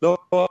no,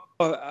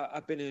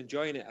 I've been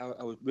enjoying it.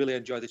 I really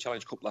enjoyed the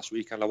Challenge Cup last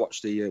week, and I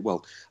watched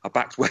I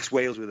backed West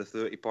Wales with a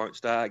 30-point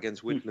start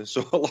against Widnes,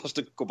 so I lost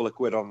a couple of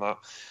quid on that.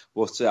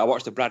 But I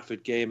watched the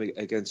Bradford game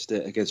against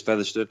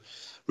Featherstone.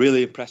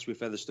 Really impressed with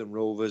Featherstone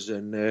Rovers,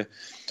 and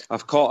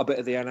I've caught a bit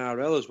of the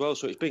NRL as well,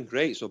 so it's been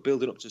great. So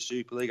building up to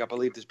Super League, I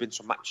believe there's been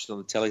some matches on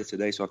the telly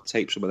today, so I've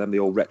taped some of them, the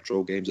old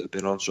retro games that have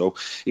been on. So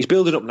it's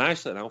building up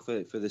nicely now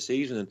for the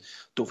season, and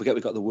don't forget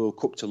we've got the World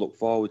Cup to look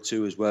forward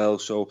to as well.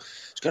 So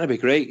it's going to be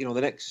great.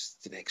 The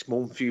next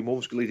few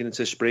months leading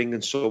into spring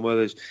and summer,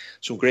 there's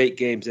some great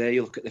games there.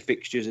 You look at the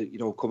fixtures,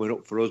 coming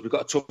up for us. We've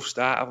got a tough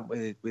start, haven't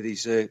we, with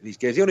these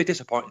games. The only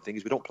disappointing thing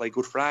is we don't play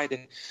Good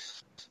Friday.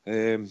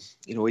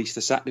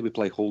 Easter Saturday we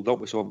play Hull, don't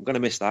we? So I'm going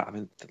to miss that. I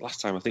mean, the last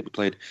time I think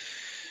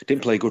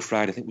didn't play Good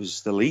Friday, I think it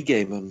was the league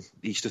game on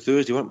Easter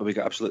Thursday, weren't we? We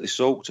got absolutely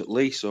soaked at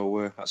Leeds,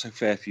 so that's a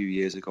fair few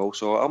years ago.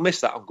 So I'll miss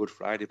that on Good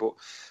Friday, but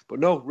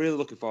no, really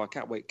looking forward.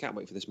 Can't wait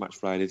for this match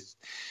Friday.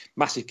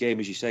 Massive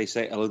game, as you say,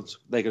 St Helens.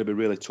 They're going to be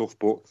really tough,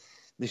 but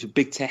it's a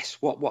big test.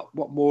 What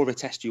more of a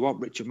test do you want?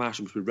 Richard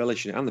Marshall must be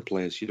relishing it, and the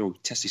players.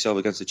 Test yourself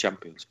against the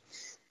champions.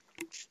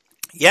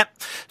 Yep.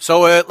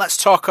 So let's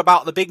talk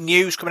about the big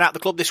news coming out of the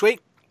club this week.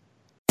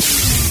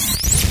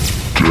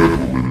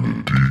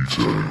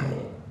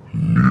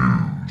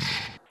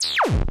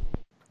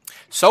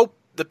 So,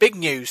 the big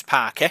news,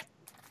 Parker,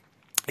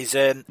 is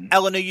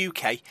Eleanor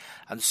UK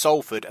and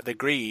Salford have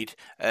agreed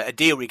a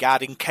deal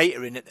regarding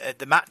catering at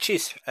the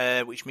matches,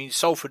 which means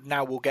Salford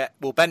now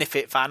will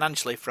benefit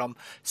financially from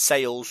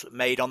sales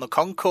made on the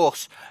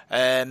concourse.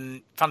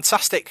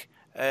 Fantastic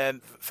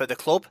for the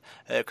club,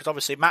 because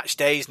obviously match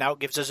days now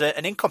gives us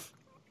an income.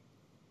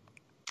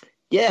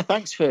 Yeah,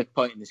 thanks for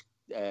pointing this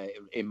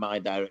in my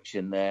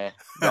direction there,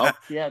 Rob.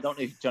 Yeah, I don't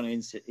know if you're trying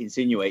to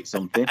insinuate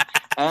something.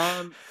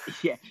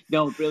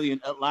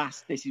 Brilliant. At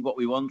last, this is what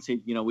we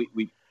wanted.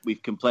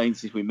 We've complained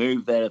since we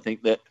moved there. I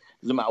think that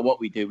doesn't matter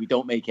what we do, we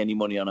don't make any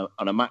money on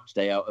a match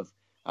day out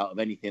of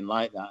anything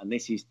like that. And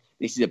this is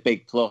a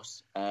big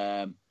plus.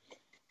 And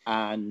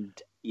I'm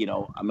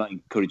not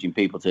encouraging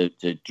people to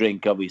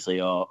drink,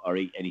 obviously, or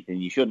eat anything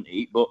you shouldn't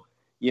eat. But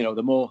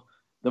the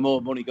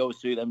more money goes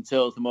through them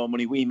tills, the more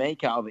money we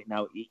make out of it.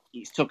 Now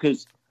it took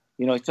us.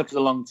 It took us a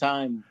long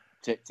time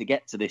to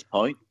get to this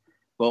point,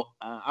 but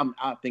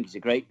I think it's a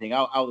great thing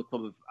how the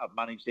club have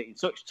managed it in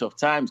such tough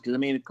times. Because,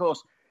 of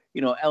course,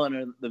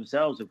 Eleanor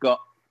themselves have got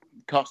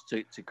costs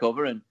to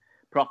cover and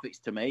profits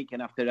to make.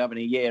 And after having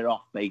a year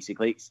off,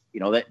 basically, it's,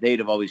 they'd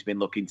have always been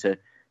looking to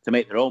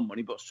make their own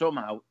money. But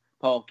somehow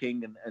Paul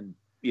King and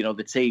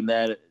the team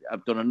there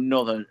have done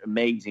another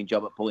amazing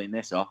job at pulling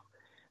this off.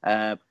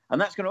 And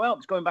that's going to help.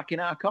 It's going back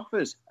in our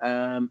coffers.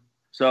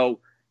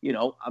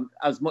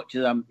 As much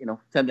as I'm,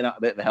 sending out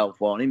a bit of a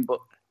health warning, but,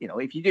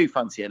 if you do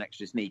fancy an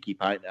extra sneaky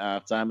pint at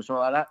half time or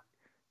something like that,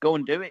 go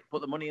and do it.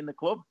 Put the money in the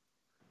club.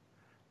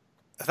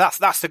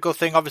 That's the good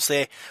thing.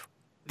 Obviously,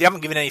 they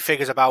haven't given any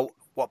figures about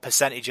what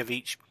percentage of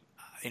each,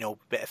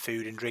 bit of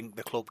food and drink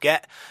the club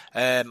get.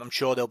 I'm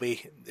sure they'll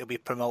be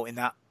promoting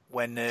that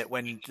when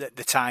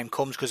the time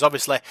comes, because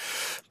obviously,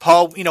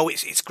 Paul,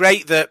 it's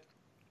great that,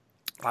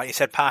 like you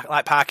said,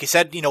 Parky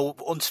said,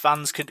 Hunts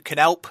fans can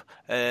help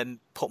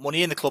put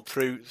money in the club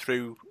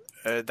through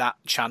that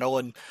channel,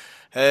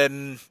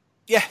 and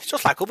it's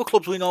just like other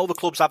clubs. We know other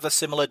clubs have a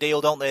similar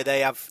deal, don't they? They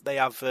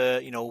have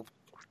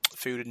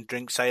food and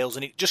drink sales,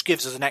 and it just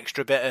gives us an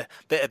extra bit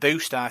of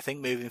boost, I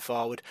think, moving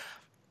forward.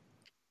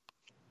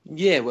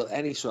 Yeah, well,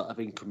 any sort of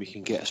income you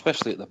can get,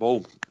 especially at the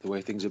moment, the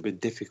way things have been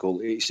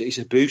difficult, it's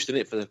a boost in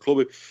it for the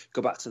club.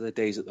 Go back to the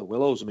days at the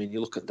Willows. I mean, you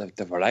look at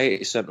the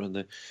variety centre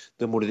and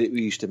the money that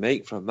we used to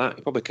make from that.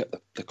 It probably kept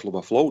the club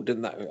afloat,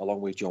 didn't that?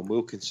 Along with John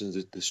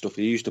Wilkinson, the stuff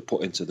he used to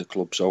put into the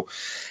club. So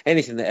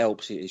anything that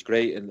helps is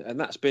great, and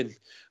that's been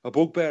a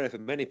bugbear for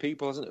many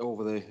people, hasn't it?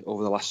 Over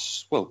the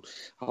last, how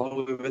long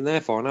have we been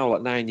there for now?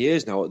 Like 9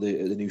 years now at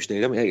the new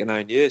stadium, 8 or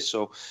 9 years.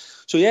 So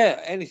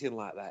yeah, anything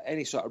like that,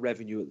 any sort of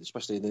revenue,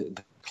 especially in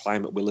the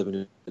climate we're living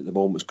in at the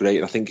moment is great.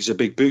 And I think it's a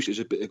big boost. It's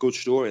a good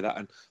story, that.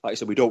 And like I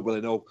said, we don't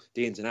really know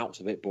the ins and outs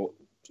of it, but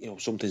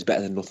something's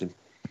better than nothing.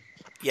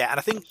 Yeah, and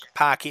I think,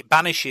 Park, it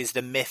banishes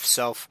the myths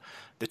of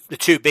the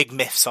two big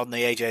myths on the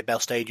AJ Bell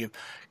Stadium.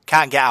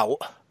 Can't get out,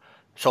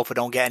 Salford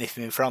don't get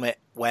anything from it.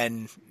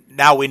 When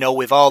now we know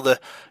with all the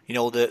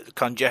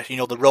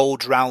the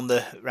roads round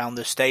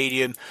the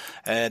stadium,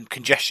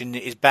 congestion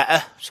is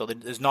better, so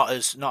there's not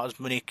as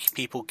many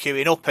people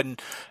queuing up,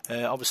 and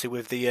obviously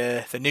with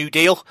the new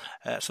deal,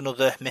 it's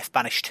another myth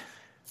banished.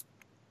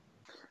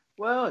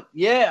 Well,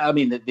 yeah, I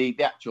mean,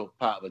 the actual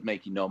part of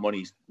making no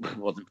money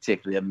wasn't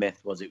particularly a myth,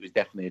 was it? It was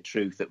definitely a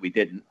truth that we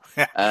didn't.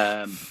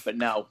 But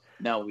now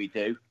we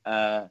do.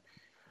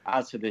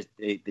 As for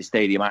the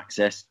stadium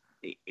access,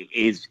 it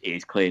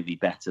is clearly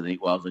better than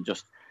it was. I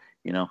just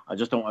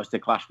don't want us to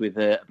clash with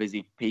a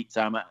busy peak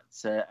time at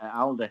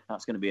Aldi.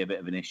 That's going to be a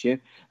bit of an issue.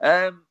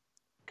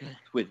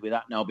 With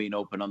that now being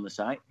open on the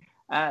site.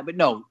 But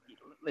no,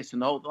 listen,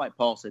 like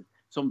Paul said,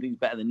 something's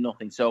better than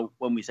nothing. So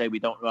when we say we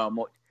don't know how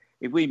much,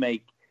 if we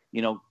make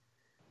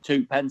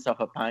 2 pence off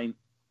a pint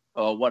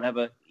or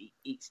whatever,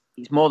 it's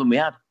more than we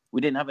had.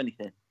 We didn't have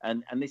anything,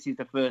 and this is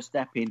the first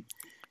step in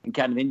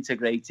kind of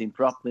integrating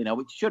properly now,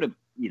 which should have,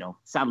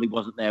 sadly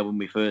wasn't there when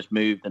we first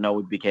moved. I know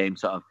we became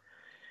sort of,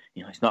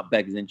 it's not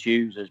beggars and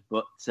choosers,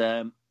 but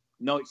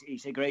no,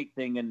 it's a great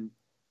thing, and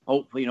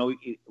hopefully,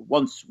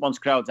 once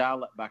crowds are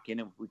let back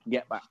in and we can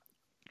get back,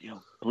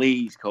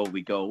 please,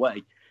 COVID, go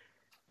away.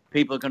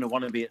 People are going to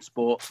want to be at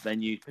sports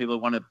venues. People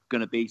are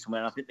going to be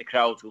somewhere. And I think the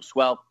crowds will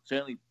swell,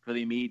 certainly for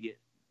the immediate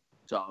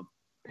sort of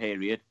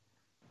period.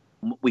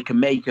 We can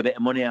make a bit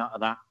of money out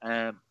of that.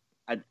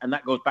 And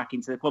that goes back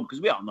into the club, because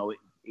we all know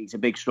it's a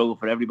big struggle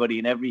for everybody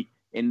in every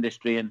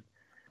industry. And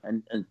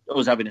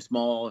us having a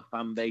small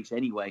fan base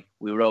anyway,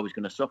 we were always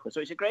going to suffer.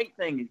 So it's a great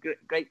thing. It's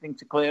a great thing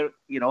to clear,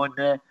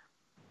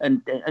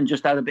 and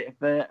just add a bit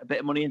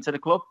of money into the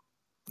club.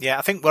 Yeah,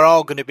 I think we're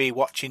all going to be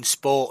watching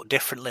sport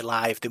differently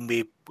live than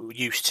we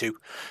used to.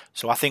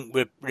 So I think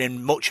we're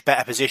in much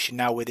better position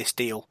now with this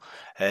deal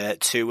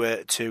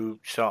to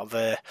sort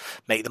of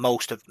make the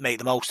most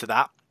of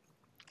that.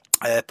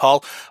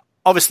 Paul,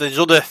 obviously there's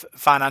other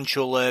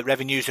financial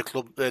revenues the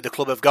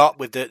club have got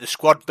with the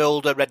squad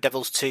builder, Red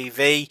Devils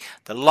TV,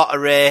 the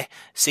lottery,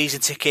 season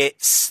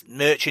tickets,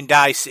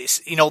 merchandise.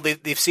 It's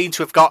they've seemed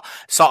to have got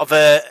sort of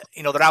their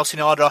house in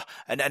order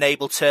and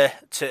able to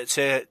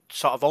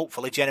sort of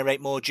hopefully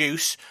generate more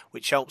juice,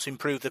 which helps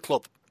improve the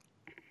club.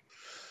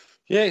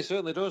 Yeah, it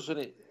certainly does, and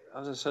it,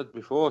 as I said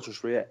before,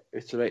 just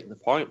reiterating the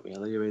point,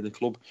 really. I mean, the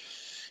club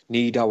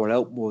need our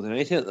help more than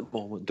anything at the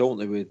moment, don't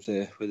they?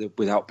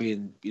 Without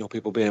being,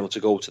 people being able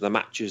to go to the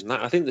matches and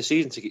that. I think the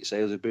season ticket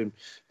sales have been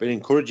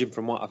encouraging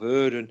from what I've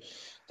heard, and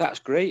that's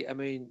great. I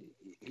mean,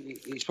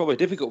 it's probably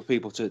difficult for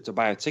people to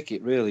buy a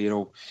ticket, really.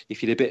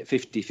 If you're a bit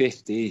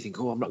 50-50, you think,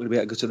 I'm not going to be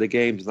able to go to the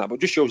games and that. But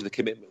it just shows the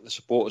commitment, the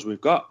supporters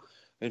we've got.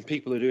 And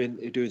people are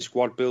doing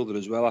squad building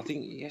as well. I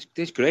think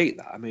it's great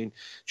that. I mean,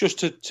 just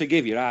to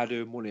give your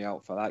hard-earned money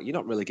out for that, you're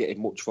not really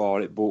getting much for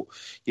it, but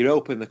you're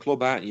helping the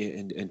club, aren't you,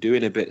 and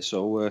doing a bit.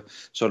 So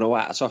no,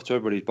 hats off to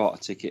everybody who's bought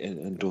a ticket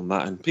and done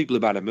that. And people who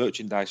buy the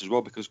merchandise as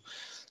well, because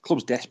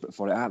clubs desperate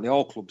for it, aren't they?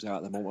 All clubs are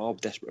at the moment, all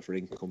desperate for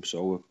income.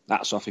 So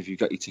hats off if you've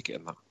got your ticket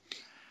and that.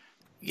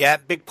 Yeah,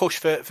 big push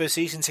for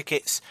season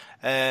tickets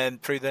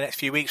through the next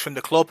few weeks from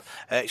the club.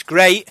 It's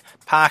great.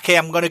 Parky,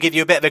 I'm going to give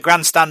you a bit of a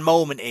grandstand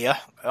moment here.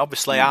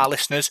 Obviously, our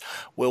listeners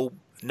will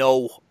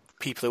know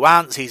people who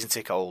aren't season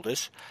ticket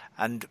holders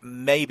and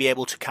may be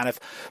able to kind of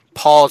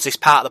pause this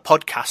part of the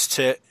podcast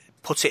to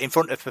put it in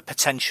front of a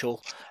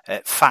potential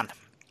fan.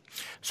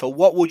 So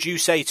what would you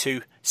say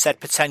to said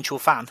potential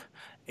fan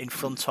in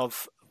front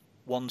of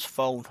one's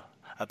phone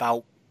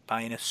about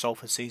buying a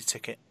Salford season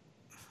ticket?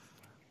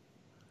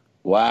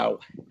 Wow.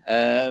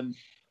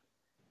 That's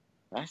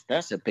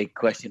a big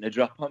question to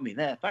drop on me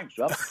there. Thanks,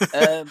 Rob.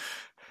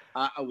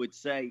 I would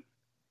say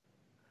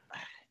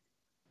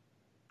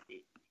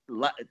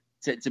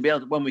to be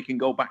able to, when we can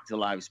go back to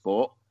live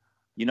sport,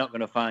 you're not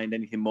going to find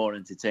anything more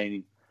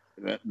entertaining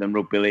than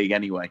rugby league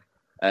anyway.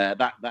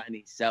 That in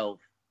itself,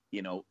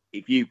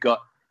 if you've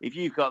got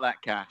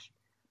that cash,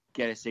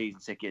 get a season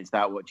ticket and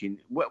start watching,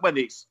 whether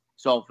it's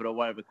Salford or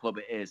whatever club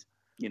it is,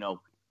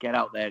 get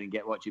out there and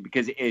get watching,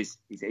 because it's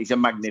a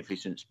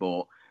magnificent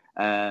sport.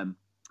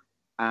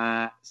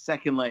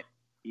 Secondly,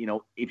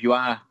 if you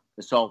are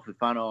a Salford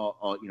fan or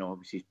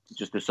obviously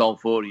just a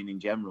Salfordian in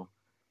general,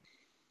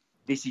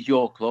 this is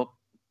your club.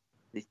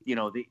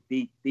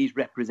 These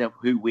represent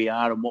who we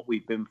are and what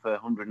we've been for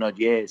 100 odd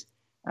years.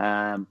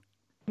 And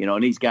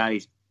these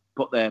guys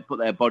put their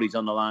bodies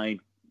on the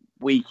line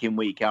week in,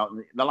 week out.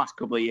 And the last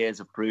couple of years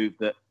have proved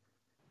that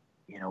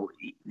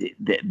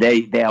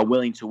they are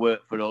willing to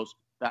work for us.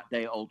 That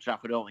day at Old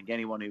Trafford, I don't think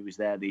anyone who was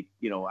there, I don't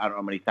know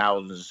how many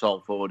thousands of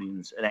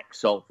Salfordians and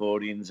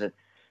ex-Salfordians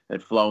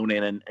had flown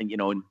in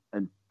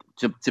and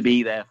to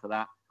be there for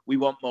that. We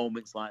want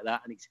moments like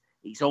that, and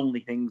it's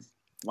only things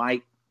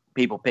like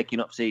people picking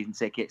up season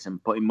tickets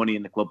and putting money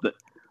in the club that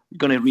are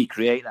going to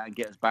recreate that and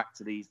get us back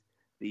to these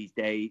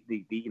days,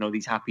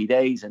 these happy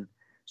days. And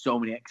so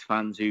many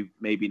ex-fans who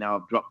maybe now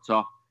have dropped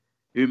off,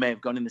 who may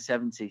have gone in the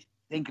 70s.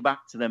 Think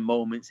back to them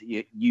moments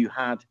that you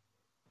had.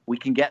 We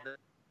can get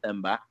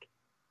them back,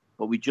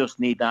 but we just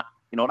need that,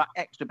 that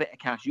extra bit of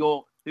cash.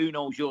 Who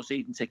knows, your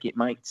season ticket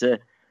might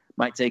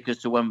take us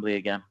to Wembley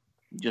again.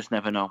 You just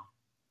never know.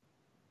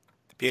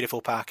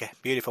 Beautiful, Parker.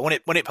 Beautiful.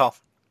 Won it, Paul?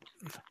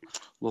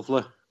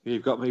 Lovely.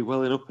 You've got me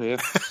welling up here.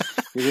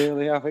 You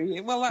really have.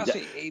 Well, that's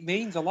it. It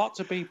means a lot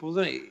to people,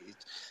 doesn't it?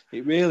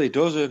 It really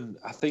does, and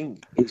I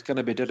think it's going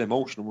to be dead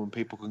emotional when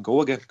people can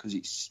go again, because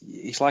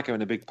it's like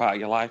having a big part of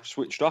your life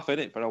switched off, isn't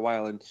it, for a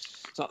while, and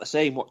it's not the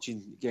same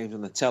watching games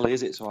on the telly,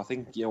 is it? So I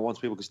think once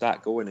people can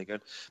start going again.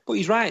 But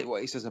he's right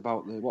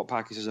what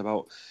Parker says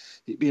about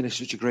it being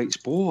such a great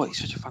sport. It's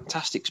such a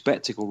fantastic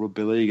spectacle,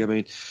 rugby league. I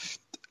mean,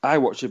 I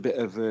watch a bit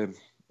of.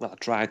 I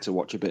tried to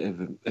watch a bit of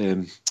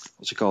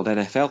what's it called,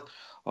 NFL.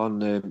 On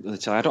the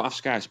telly. I don't have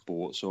Sky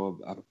Sports,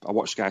 so I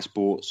watch Sky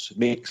Sports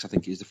Mix. I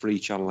think it's the free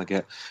channel I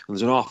get. And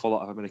there's an awful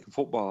lot of American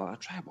football. I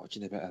try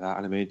watching a bit of that,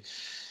 and I mean,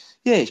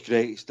 yeah, it's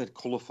great. It's dead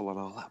colourful and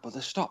all that, but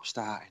the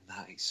stop-starting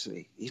that it's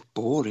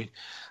boring.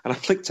 And I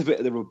flicked a bit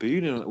of the rugby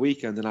union on the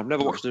weekend, and I've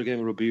never watched a game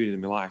of rugby union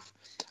in my life.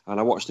 And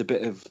I watched a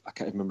bit of, I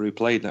can't remember who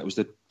played that. It was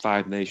the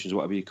Five Nations,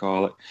 whatever you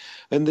call it.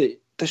 And the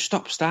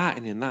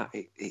stop-starting in that,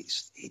 it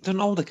doesn't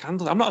hold a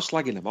candle. I'm not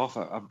slagging them off.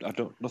 I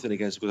don't, nothing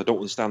against it, because I don't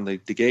understand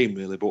the game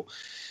really. But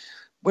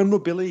when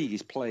rugby league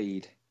is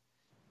played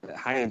at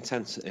high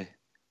intensity,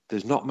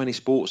 there's not many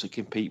sports that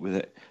compete with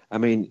it. I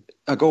mean,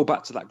 I go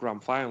back to that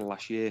grand final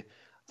last year.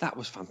 That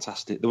was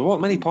fantastic. There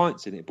weren't many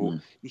points in it, but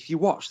if you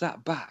watch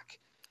that back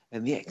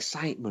and the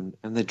excitement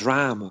and the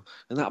drama,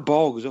 and that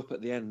ball goes up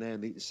at the end there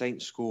and the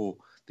Saints score,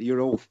 the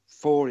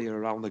euphoria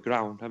around the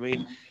ground. I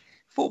mean,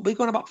 we're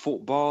going about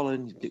football,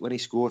 and when he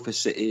scored for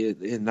City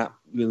in that,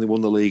 when they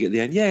won the league at the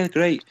end, yeah,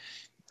 great.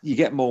 You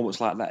get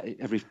moments like that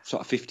every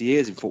sort of 50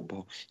 years in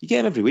football. You get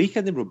them every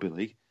weekend in rugby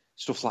league,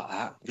 stuff like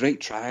that. Great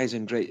tries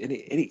and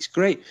it's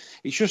great.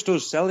 It's just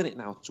us selling it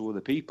now to other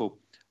people,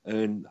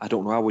 and I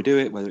don't know how we do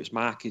it. Whether it's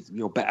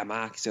better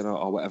marketing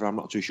or whatever, I'm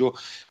not too sure.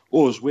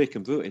 Us, we're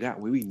converted out.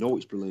 We know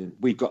it's brilliant.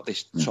 We've got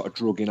this sort of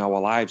drug in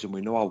our lives, and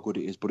we know how good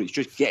it is. But it's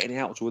just getting it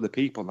out to other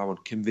people now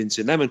and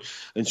convincing them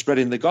and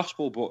spreading the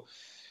gospel. But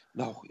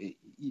no,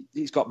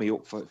 it's got me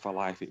up for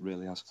life. It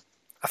really has.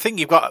 I think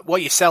you've got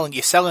what you're selling.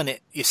 You're selling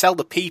it. You sell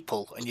the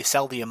people and you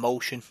sell the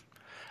emotion,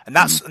 and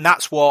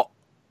that's what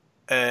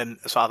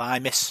sort of I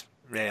miss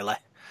really.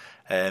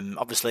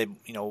 Obviously,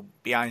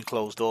 behind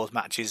closed doors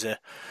matches are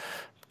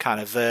kind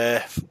of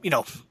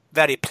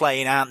very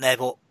plain, aren't they?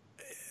 But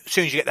as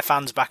soon as you get the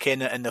fans back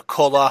in and the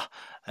colour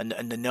and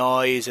the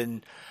noise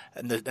and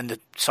the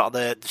sort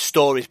of the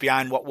stories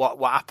behind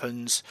what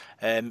happens,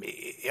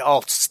 it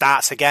all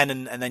starts again,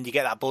 and then you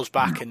get that buzz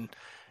back, and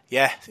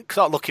yeah,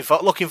 sort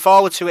of looking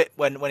forward to it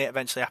when it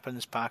eventually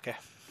happens, Parker.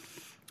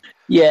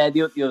 Yeah,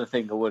 the other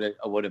thing I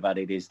would have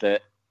added is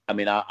that, I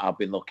mean, I've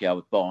been lucky. I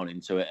was born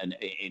into it, and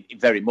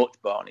very much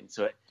born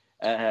into it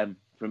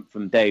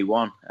from day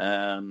one.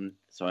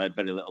 So I had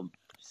very little to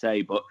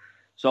say. But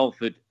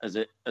Salford, as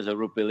a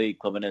rugby league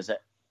club and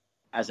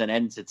as an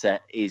entity,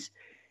 is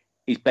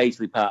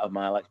basically part of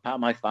my life, part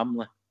of my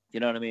family. You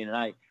know what I mean?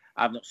 And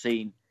I've not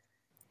seen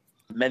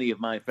many of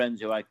my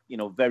friends who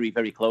very,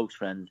 very close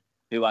friends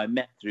who I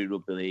met through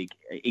rugby league,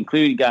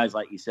 including guys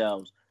like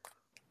yourselves,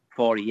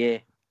 for a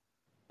year.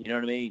 You know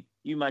what I mean?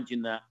 You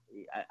imagine that,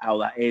 how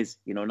that is,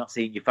 not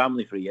seeing your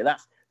family for a year.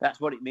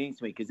 That's what it means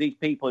to me, because these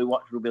people who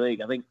watch rugby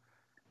league, I think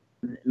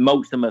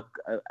most of them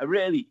are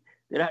really,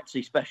 they're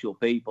actually special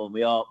people,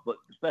 and but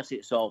especially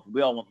at Salford,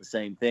 we all want the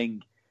same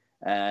thing.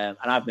 And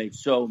I've made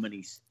so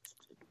many,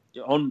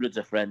 hundreds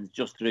of friends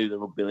just through the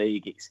rugby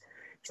league. It's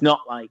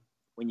not like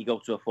when you go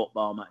to a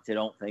football match, I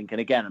don't think, and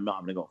again, I'm not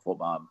having to go to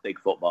football, I'm a big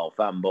football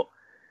fan, but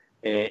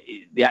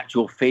the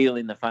actual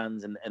feeling, the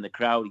fans and the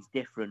crowd is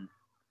different.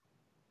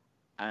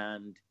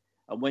 And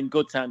when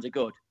good times are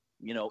good,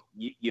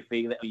 you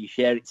feel it, or you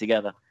share it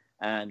together.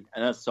 And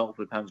as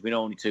Salford fans, we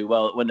know only too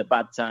well that when the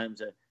bad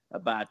times are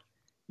bad,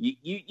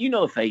 you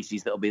know the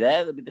faces that'll be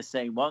there. They'll be the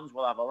same ones.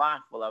 We'll have a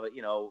laugh. We'll have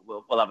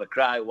we'll have a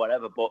cry,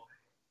 whatever. But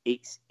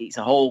it's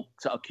a whole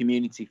sort of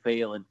community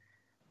feel, and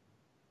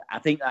I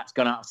think that's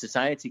gone out of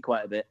society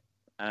quite a bit.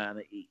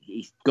 And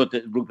it's good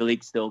that rugby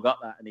league still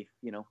got that. And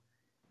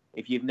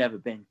if you've never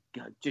been,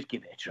 just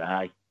give it a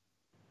try.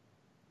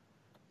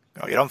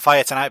 Oh, you're on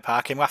fire tonight,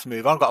 Parkin. We'll have to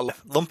move on. I've got a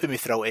lump in my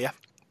throat here.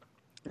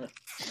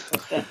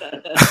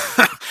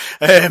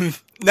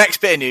 Next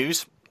bit of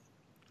news.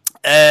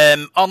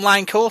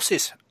 Online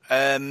courses.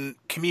 For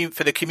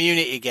the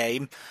community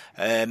game.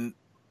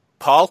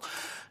 Paul,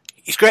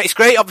 it's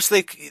great.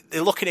 Obviously,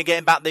 they're looking at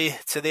getting back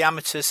to the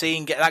amateur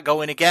scene, get that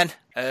going again.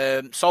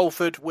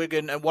 Salford,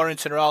 Wigan and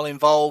Warrington are all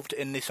involved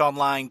in this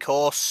online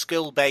course,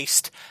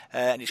 skill-based,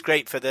 and it's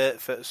great for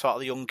sort of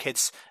the young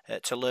kids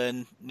to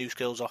learn new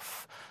skills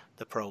off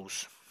the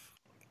pros.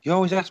 You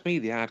always ask me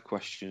the hard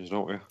questions,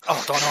 don't you?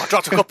 Oh, I don't know. I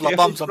dropped a couple of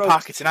bombs on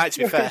Parker tonight,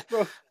 to be fair.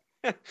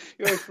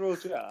 You're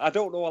thrilled to it. I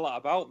don't know a lot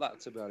about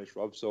that, to be honest,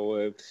 Rob.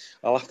 So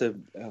I'll have to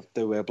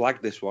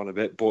blag this one a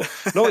bit. But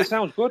no, it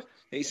sounds good.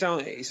 It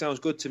sounds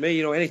good to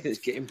me. Anything that's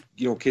getting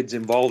kids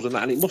involved in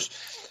that, and it must,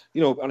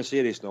 on a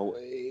serious note,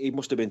 it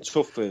must have been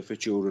tough for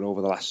children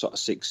over the last sort of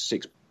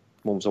six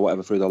months or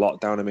whatever through the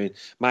lockdown. I mean,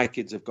 my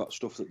kids have got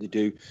stuff that they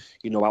do,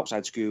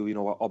 outside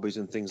school, hobbies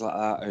and things like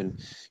that, and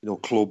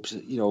clubs,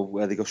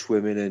 where they go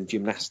swimming and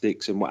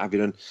gymnastics and what have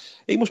you. And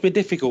it must be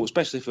difficult,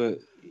 especially for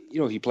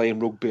if you play in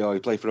rugby or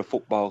you play for a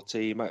football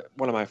team.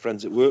 One of my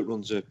friends at work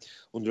runs a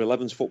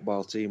under-11s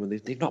football team, and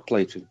they've not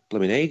played for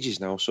blooming ages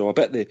now. So I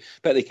bet they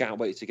can't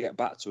wait to get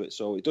back to it.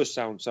 So it does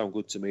sound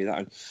good to me. That,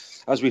 and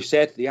as we've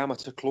said, the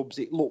amateur clubs,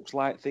 it looks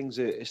like things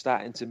are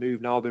starting to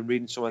move now. I've been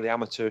reading some of the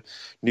amateur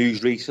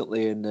news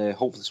recently, and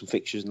hopefully some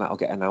fixtures and that'll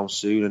get announced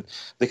soon, and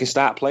they can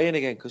start playing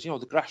again, because the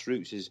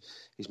grassroots is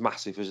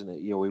massive, isn't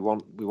it? We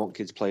want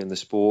kids playing the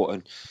sport,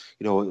 and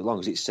as long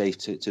as it's safe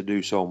to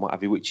do so and what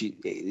have you, which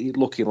it's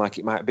looking like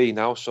it might be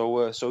now.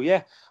 So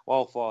yeah,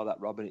 all for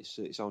that, Robin.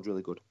 It sounds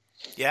really good.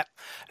 Yeah.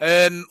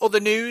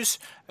 Other news,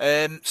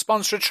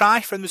 sponsor a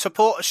try from the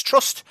Supporters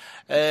Trust,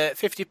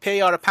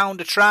 50p or £1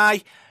 a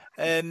try.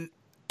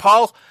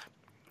 Paul,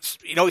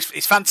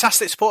 it's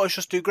fantastic. Supporters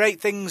Trust do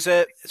great things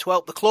to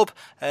help the club.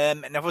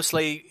 And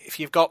obviously, if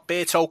you've got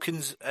beer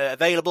tokens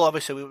available,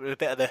 obviously we're a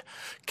bit of a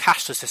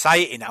cashless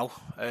society now.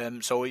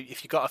 So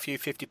if you've got a few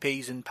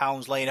 50p's and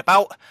pounds laying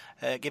about,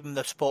 give them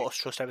the Supporters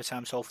Trust every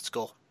time Salford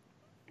score.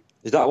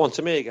 Is that one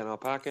to me again, or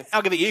Parker?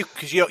 I'll give it you,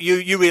 because you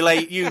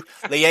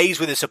liaise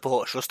with the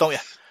Supporters Trust, don't you?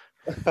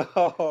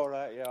 All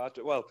right, yeah.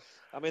 Well,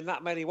 I'm in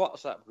that many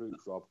WhatsApp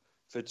groups, Rob,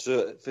 for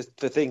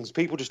things.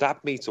 People just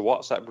add me to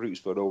WhatsApp groups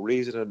for no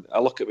reason, and I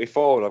look at my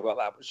phone, I've got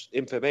that much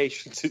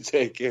information to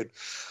take in.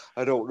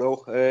 I don't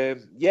know.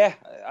 Yeah,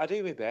 I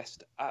do my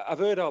best. I've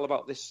heard all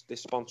about this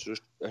sponsor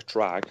a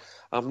try.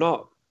 I'm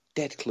not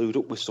dead clued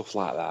up with stuff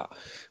like that,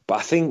 but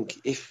I think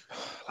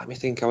let me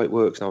think how it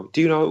works now.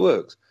 Do you know how it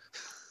works?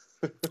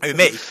 Who,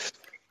 me?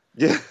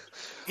 Yeah.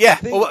 Yeah.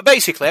 Well,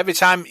 basically, every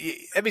time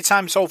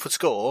Salford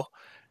score,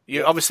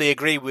 you obviously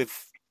agree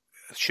with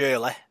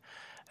Shirley.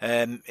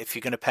 If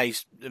you're going to pay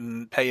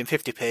him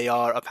 50p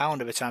or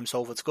 £1 every time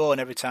Salford score, and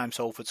every time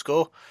Salford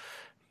score,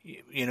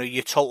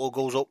 your total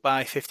goes up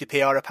by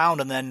 50p or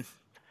 £1, and then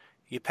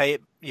you pay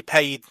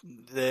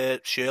the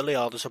Shirley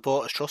or the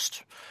Supporters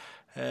Trust.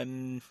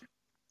 I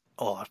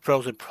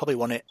probably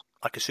want it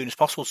like as soon as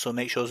possible, so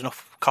make sure there's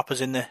enough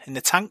coppers in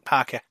the tank,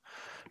 Parker.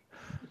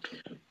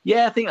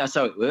 Yeah, I think that's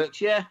how it works.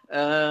 Yeah,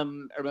 I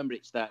remember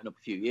it starting up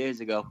a few years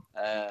ago.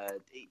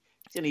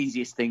 It's an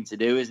easiest thing to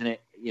do, isn't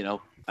it?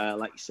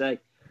 Like you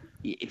say,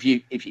 if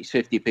it's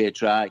 50p a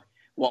try,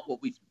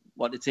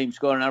 what the team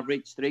score on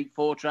average,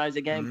 3-4 tries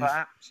a game,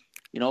 perhaps.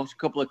 It's a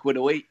couple of quid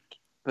a week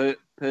per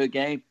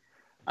game.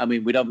 I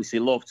mean, we'd obviously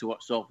love to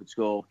watch Salford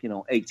score,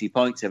 80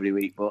 points every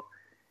week, but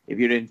if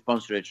you're in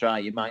sponsor a try,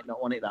 you might not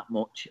want it that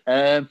much.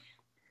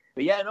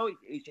 But yeah, no,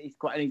 it's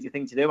quite an easy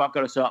thing to do. I've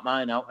got to sort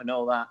mine out. I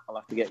know that. I'll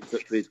have to get in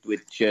touch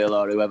with Shirley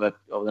or whoever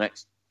over the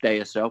next day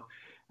or so.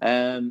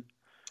 But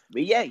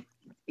yeah,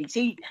 it's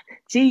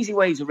easy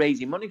ways of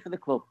raising money for the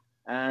club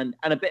and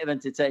a bit of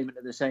entertainment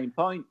at the same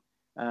point.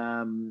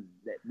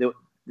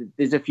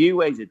 There's a few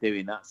ways of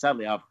doing that.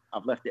 Sadly, I've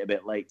left it a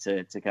bit late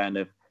to kind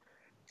of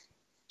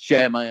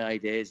share my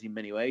ideas in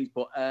many ways.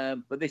 But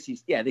this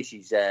is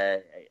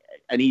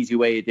an easy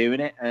way of doing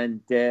it.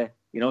 And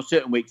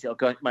certain weeks it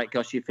might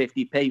cost you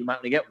 50p. You might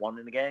only get one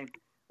in the game,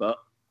 but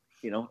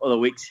other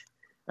weeks,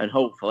 and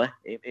hopefully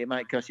it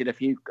might cost you a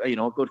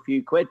good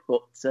few quid.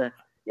 But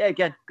yeah,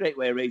 again, great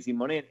way of raising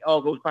money, and it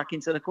all goes back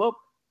into the club.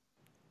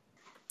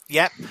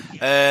 Yeah,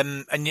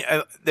 and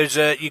there's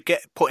you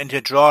get put into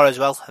a draw as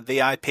well, a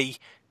VIP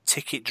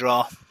ticket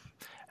draw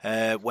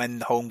when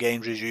the home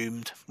game's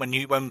resumed,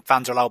 when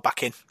fans are allowed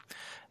back in,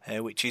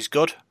 which is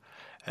good.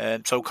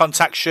 So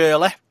contact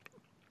Shirley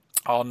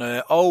on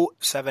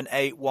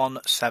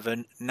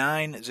 07817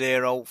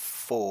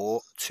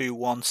 904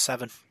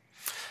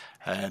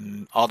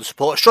 217 or the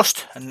Supporters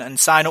Trust and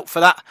sign up for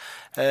that.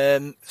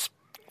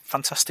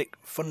 Fantastic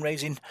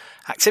fundraising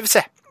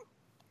activity.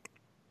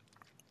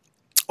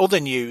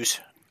 Other news,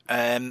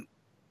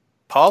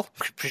 Paul,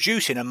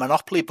 producing a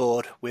monopoly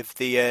board with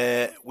the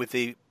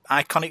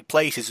iconic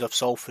places of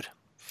Salford,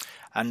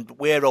 and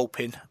we're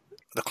hoping,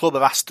 the club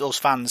have asked us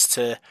fans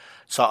to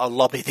sort of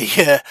lobby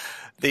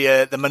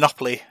the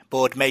monopoly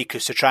board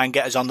makers to try and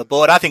get us on the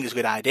board. I think it's a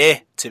good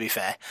idea, to be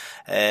fair,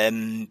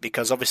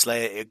 because obviously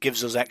it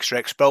gives us extra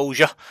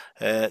exposure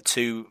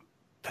to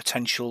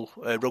potential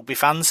rugby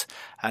fans,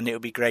 and it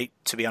would be great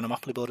to be on a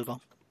monopoly board as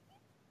well.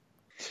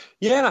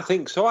 Yeah, and I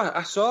think so.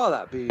 I saw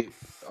that be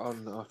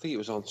on. I think it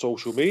was on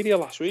social media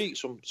last week.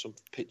 Some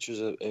pictures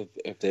of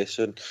this,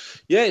 and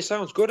yeah, it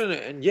sounds good.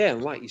 And yeah,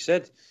 and like you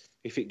said,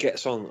 if it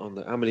gets on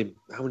the how many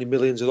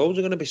millions of those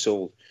are going to be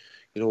sold,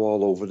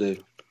 all over the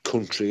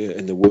country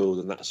and the world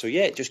and that. So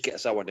yeah, it just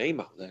gets our name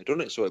out there,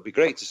 doesn't it? So it'd be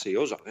great to see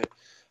us on it.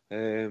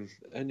 And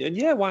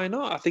yeah, why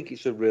not? I think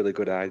it's a really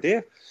good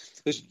idea.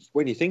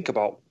 when you think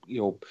about,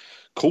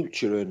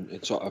 culture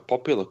and sort of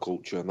popular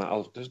culture and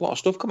that, there's a lot of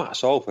stuff come out of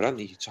Salford, aren't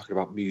you? You're talking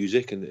about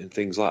music and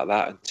things like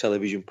that, and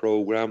television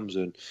programmes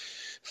and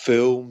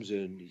films,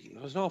 and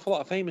there's an awful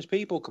lot of famous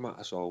people come out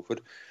of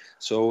Salford.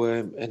 So,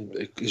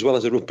 and as well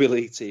as a rugby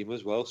league team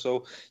as well.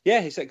 So,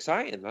 yeah, it's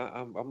exciting. That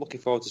I'm looking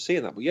forward to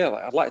seeing that. But yeah,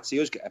 I'd like to see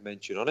us get a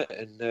mention on it,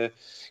 and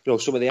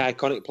some of the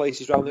iconic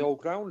places around the old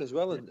ground as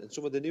well, and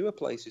some of the newer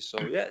places. So,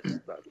 yeah,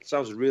 that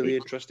sounds a really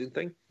interesting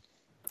thing.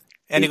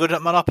 Any good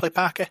at Monopoly,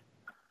 Parker?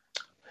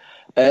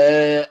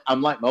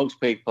 I'm like most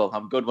people.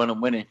 I'm good when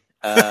I'm winning.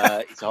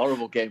 It's a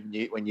horrible game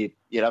when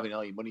you're having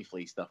all your money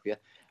fleeced off you.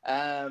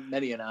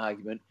 Many an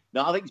argument.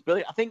 No, I think it's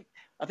brilliant. I think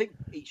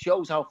it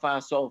shows how far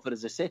Salford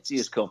as a city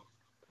has come.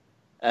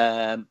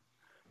 The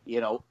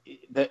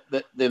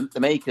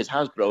makers,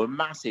 Hasbro, a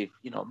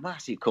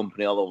massive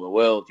company all over the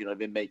world. They've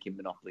been making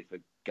Monopoly for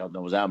God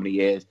knows how many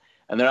years.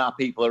 And there are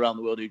people around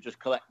the world who just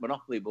collect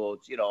Monopoly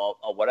boards, or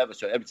whatever.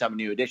 So every time a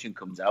new edition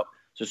comes out,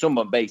 so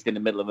someone based in the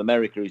middle of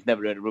America who's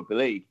never heard of rugby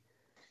league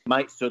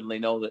might suddenly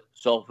know that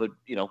Salford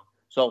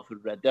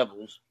Red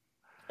Devils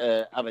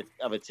have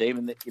a team,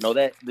 and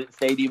the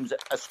stadium's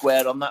a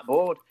square on that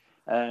board.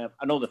 I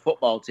know the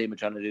football team are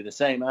trying to do the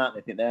same, aren't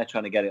they? I think they're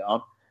trying to get it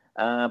on.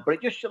 But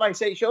it just, like I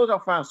say, it shows how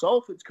far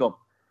Salford's come.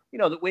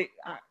 That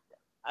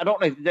I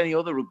don't know if there's any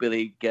other rugby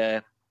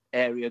league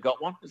area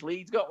got one. Has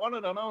Leeds got one? I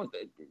don't know.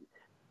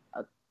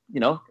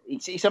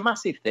 It's a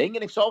massive thing,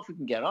 and if Salford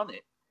can get on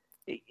it,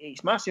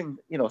 it's massive.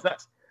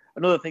 That's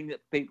another thing that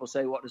people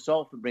say. What does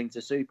Salford bring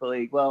to Super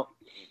League? Well,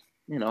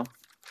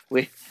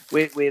 we're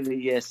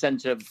the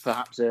centre of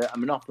perhaps a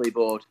Monopoly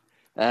board,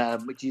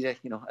 which is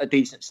a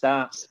decent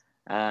start.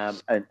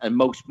 And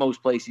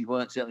most places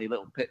weren't. Certainly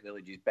little pit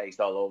villages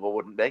based all over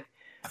wouldn't be.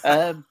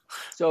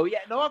 So yeah,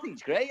 no, I think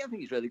it's great. I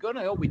think it's really good.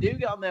 I hope we do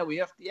get on there. We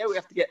have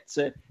to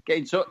get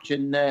in touch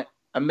and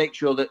make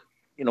sure that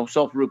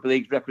Salford Rugby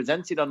League's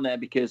represented on there,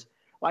 because,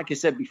 like I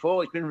said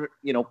before, it's been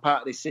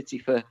part of this city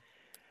for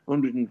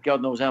 100 and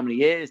God knows how many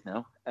years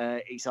now.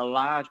 It's a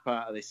large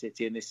part of this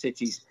city and this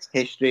city's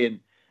history, and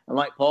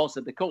like Paul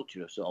said, the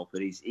culture of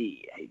Salford is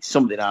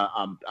something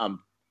I'm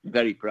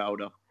very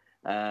proud of.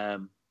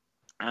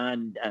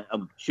 And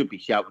should be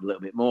shouted a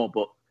little bit more.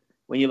 But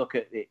when you look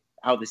at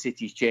how the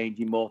city's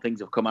changing, more things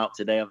have come out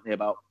today, haven't they,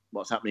 about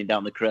what's happening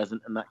down the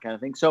Crescent and that kind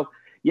of thing. So,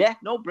 yeah,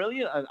 no,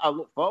 brilliant. I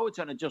look forward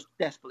to it, and I just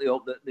desperately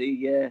hope that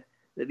the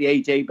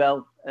AJ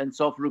Bell and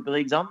Salford Rugby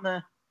League's on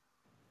there.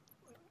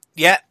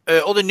 Yeah,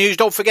 other news,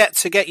 don't forget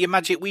to get your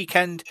Magic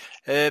Weekend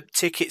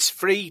tickets,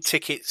 free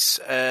tickets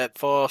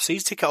for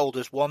season ticket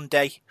holders, 1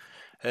 day,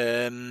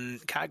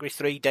 category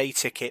 3-day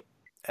ticket.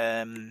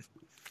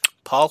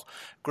 Paul,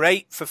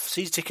 great for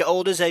season ticket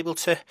holders, able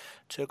to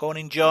go and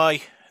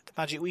enjoy the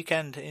Magic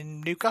Weekend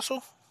in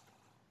Newcastle.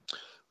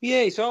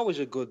 Yeah, it's always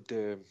a good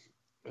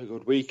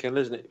weekend,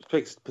 isn't it?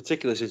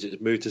 Particularly since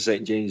it's moved to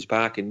St James's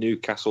Park in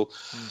Newcastle,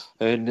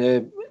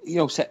 and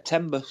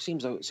September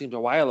seems a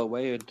while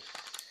away, and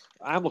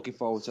I'm looking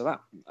forward to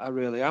that. I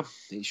really am.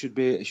 It should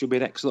be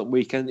an excellent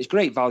weekend. It's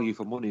great value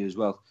for money as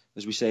well,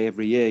 as we say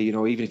every year.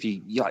 Even if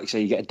you like you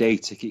say, you get a day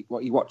ticket,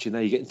 what you're watching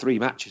there, you're getting 3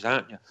 matches,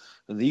 aren't you?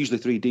 And they're usually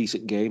 3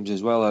 decent games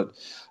as well. And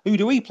who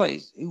do we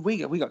play? We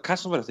got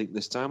Castleford, I think,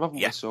 this time, haven't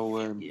we?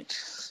 So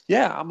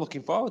yeah, I'm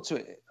looking forward to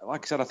it.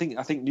 Like I said, I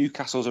think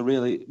Newcastle's a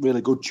really,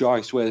 really good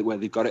choice where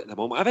they've got it at the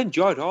moment. I've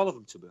enjoyed all of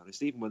them, to be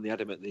honest, even when they had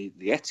them at the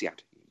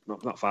Etihad,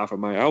 not far from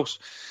my house.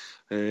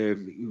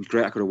 It was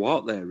great. I could have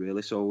walked there,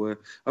 really. So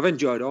I've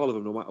enjoyed all of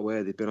them, no matter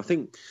where they've been. I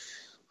think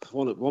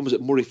one was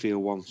at Murrayfield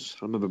once.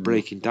 I remember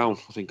breaking down,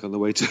 I think, on the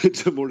way to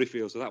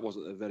Murrayfield, so that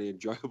wasn't a very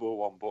enjoyable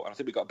one. But I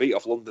think we got beat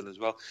off London as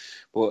well.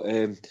 But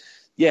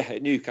yeah,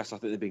 at Newcastle, I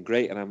think they've been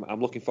great, and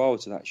I'm looking forward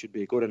to that. It should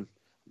be good, and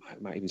I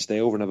might even stay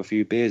over and have a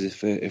few beers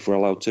if we're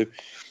allowed to.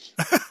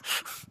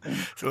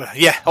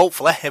 Yeah,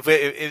 hopefully.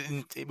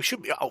 We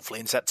should be. Hopefully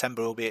in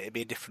September it'll be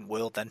a different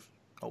world then.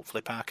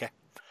 Hopefully, Parker.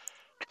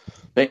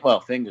 Well,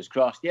 fingers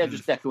crossed. Yeah,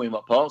 just echoing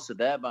what Paul said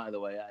there, by the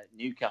way.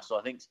 Newcastle,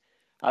 I think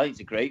it's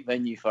a great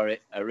venue for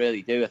it. I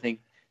really do. I think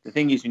the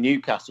thing is with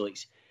Newcastle,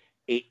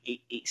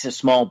 it's a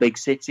small, big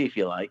city, if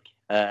you like.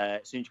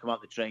 As soon as you come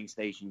out the train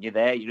station, you're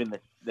there. You're in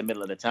the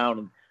middle of the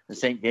town, and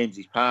St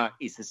James's Park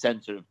is the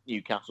centre of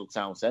Newcastle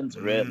town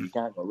centre. Really, you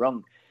can't go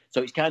wrong.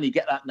 So it's kind of, you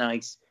get that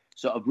nice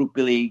sort of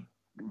rugby league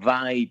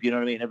vibe. You know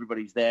what I mean?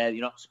 Everybody's there.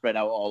 You're not spread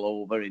out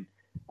all over. And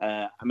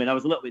I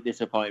was a little bit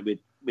disappointed with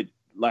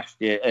last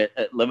year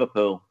at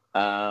Liverpool,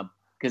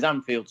 because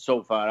Anfield's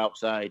so far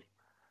outside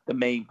the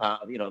main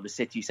part of the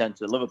city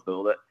centre of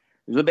Liverpool that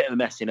there's a bit of a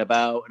messing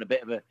about, and a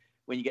bit of a,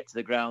 when you get to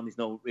the ground, there's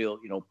no real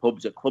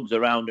pubs or clubs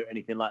around or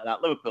anything like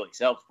that. Liverpool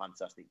itself's a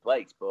fantastic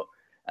place, but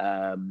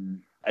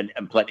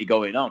and plenty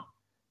going on,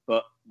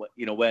 but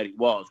where it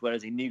was.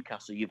 Whereas in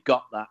Newcastle, you've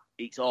got that,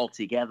 it's all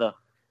together.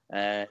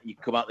 You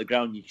come out the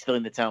ground, you're still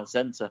in the town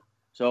centre.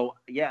 So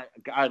yeah,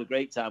 I had a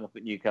great time up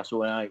at Newcastle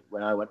when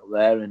I went up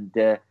there, and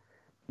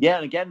yeah,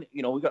 and again,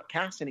 we've got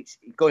Cass, and it's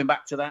going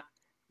back to that.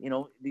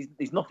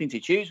 There's nothing to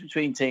choose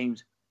between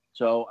teams,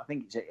 so I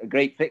think it's a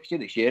great fixture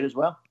this year as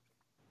well.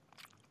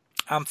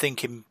 I'm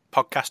thinking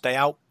podcast day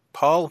out,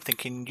 Paul. I'm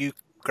thinking you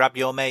grab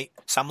your mate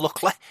Sam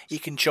Luckley. He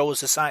can show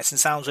us the sights and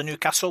sounds of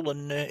Newcastle,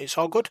 and it's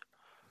all good.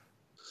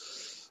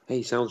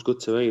 Hey, sounds good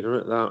to me,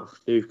 doesn't it? That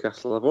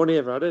Newcastle. I've only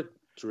ever had a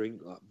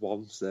drink like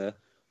once there.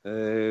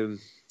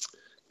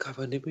 God,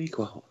 when did we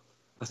go out?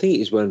 I think it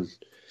was when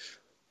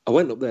I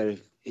went up there at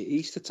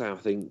Easter time. I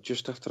think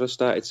just after I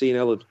started seeing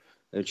Ellen,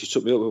 and she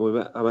took me up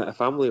when I met a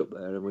family up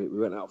there, and we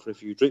went out for a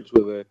few drinks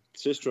with her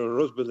sister and her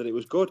husband, and it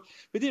was good.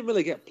 We didn't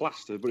really get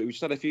plastered, but we just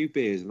had a few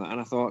beers and that,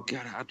 and I thought,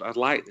 God, I'd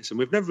like this. And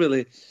we've never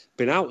really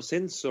been out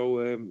since, so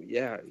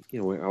yeah,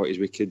 you know, how it is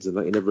with kids and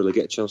that, you never really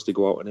get a chance to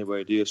go out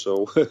anywhere, do you?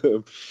 So,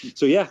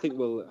 so yeah, I think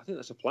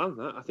that's a plan.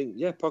 That I think,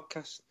 yeah,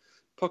 podcast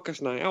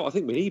night out. I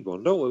think we need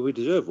one, don't we? We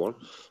deserve one.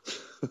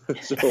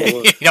 So,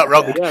 you're not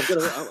wrong. Yeah,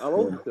 I'll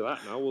open to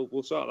that now.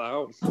 We'll sort that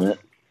out. Yeah.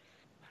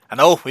 I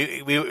know.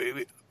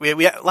 We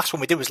last one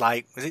we did was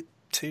it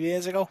 2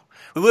 years ago?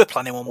 We were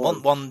planning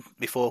one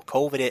before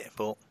COVID hit,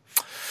 but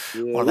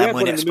one of them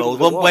when it's exposed.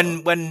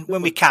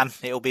 When we can,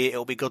 it'll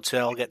be good to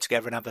all get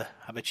together and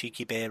have a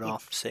cheeky beer or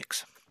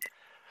six.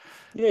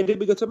 Yeah, did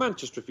we go to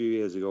Manchester a few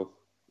years ago?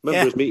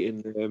 Remember us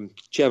meeting?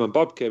 Chairman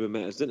Bob came and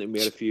met us, didn't he? We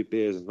had a few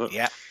beers and that.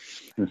 Yeah.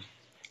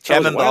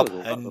 Chairman Bob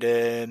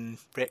and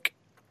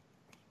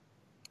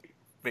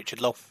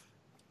Richard Lowe.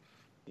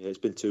 Yeah, it's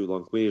been too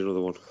long. We need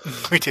another one.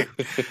 We do.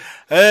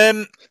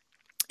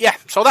 Yeah,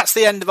 so that's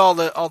the end of all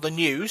the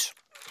news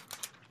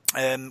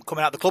coming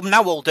out of the club.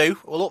 Now we'll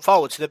look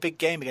forward to the big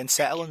game against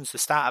St Helens, the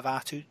start of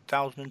our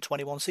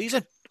 2021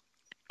 season.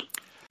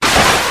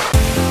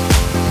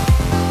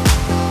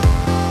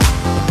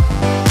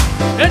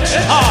 It's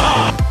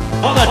time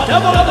for the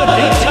Devil of the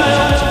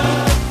Details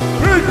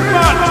Big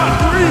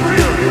Match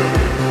Review.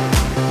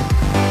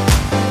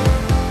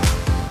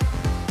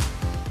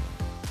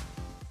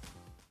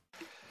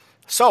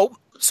 So,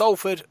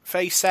 Salford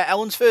face St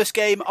Helens, first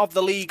game of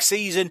the league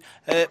season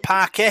at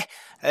Parky.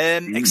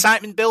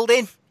 Excitement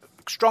building,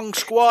 strong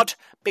squad,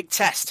 big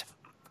test.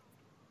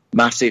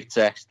 Massive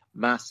test,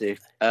 massive.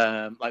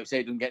 Like I say,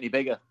 it doesn't get any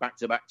bigger.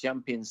 Back-to-back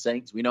champions,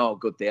 Saints. We know how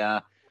good they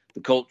are.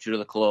 The culture of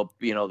the club,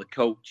 you know, the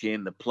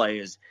coaching, the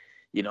players,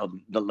 you know,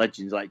 the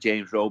legends like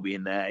James Roby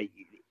in there.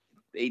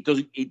 It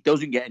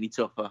doesn't get any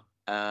tougher.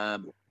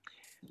 You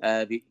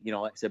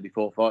know, like I said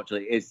before,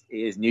 fortunately, it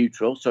is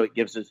neutral, so it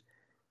gives us,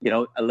 you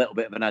know, a little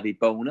bit of an added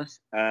bonus.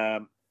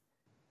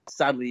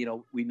 Sadly, you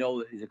know, we know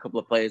that there's a couple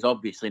of players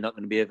obviously not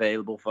going to be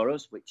available for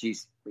us, which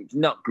is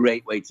not a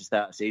great way to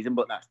start a season,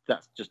 but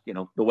that's just, you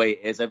know, the way it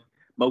is.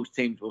 Most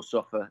teams will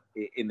suffer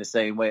in the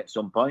same way at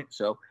some point.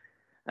 So,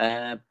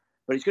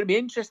 but it's going to be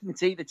interesting to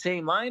see the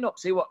team lineup,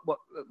 see what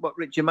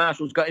Richard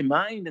Marshall's got in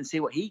mind, and see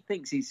what he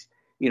thinks is,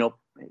 you know,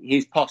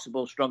 his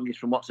possible strongest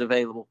from what's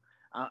available.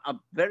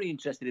 I'm very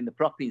interested in the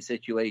propping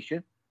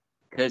situation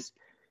because,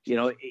 you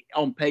know,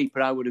 on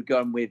paper I would have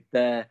gone with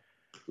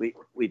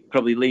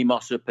probably Lee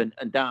Mossop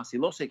and Darcy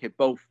Lussick, if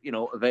both, you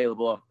know,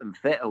 available and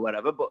fit or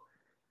whatever. But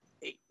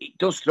it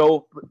does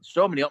throw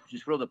so many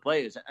options for other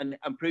players, and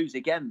proves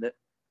again that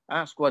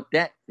our squad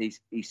depth is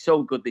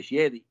so good this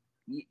year that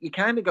you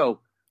kind of go,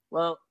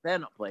 well, they're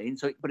not playing,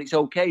 but it's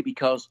okay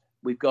because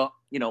we've got,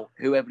 you know,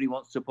 whoever he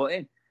wants to put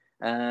in.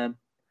 And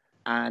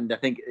I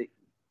think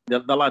the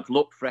lads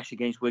look fresh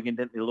against Wigan,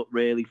 didn't they? Look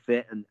really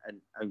fit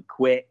and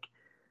quick.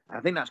 I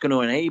think that's going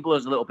to enable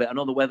us a little bit. I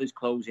know the weather's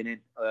closing in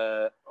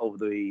over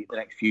the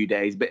next few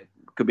days.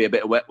 Could be a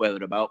bit of wet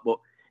weather about, but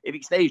if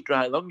it stays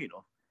dry long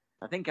enough,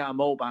 I think our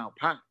mobile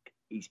pack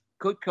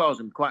could cause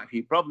them quite a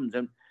few problems.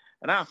 And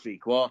our three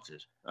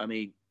quarters, I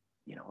mean,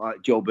 you know,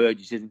 like Joe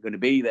Burgess isn't going to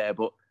be there,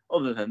 but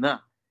other than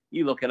that,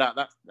 you look at that,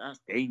 that's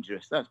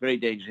dangerous. That's very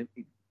dangerous.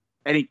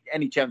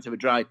 Any chance of a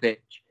dry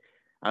pitch,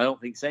 I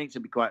don't think Saints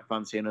would be quite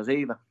fancying us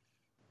either.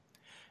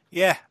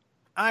 Yeah,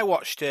 I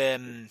watched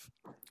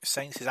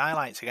Saints'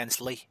 highlights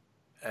against Lee.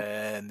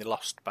 They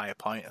lost by a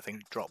point, I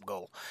think, drop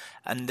goal.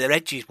 And their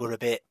edges were a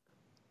bit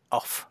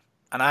off.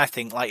 And I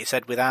think, like you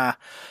said, with our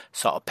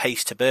sort of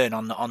pace to burn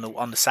on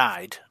the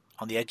side,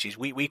 on the edges,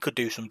 we could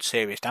do some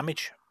serious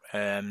damage.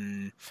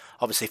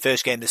 Obviously,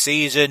 first game of the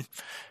season.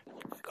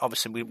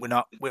 Obviously,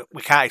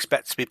 we can't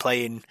expect to be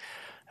playing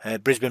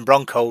Brisbane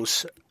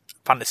Broncos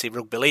Fantasy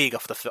Rugby League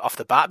off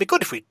the bat. It'd be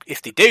good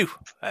if they do,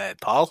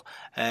 Paul.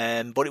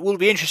 But it will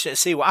be interesting to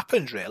see what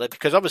happens, really,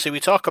 because obviously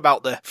we talk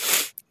about the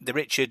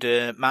Richard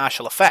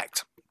Marshall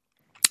effect.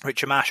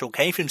 Richard Marshall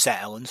came from St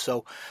Helens,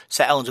 so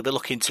St Helens will be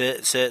looking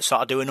to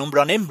sort of do a number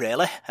on him,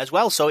 really, as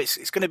well. So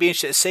it's going to be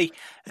interesting to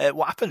see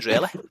what happens,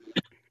 really.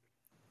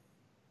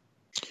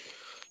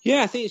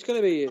 Yeah, I think it's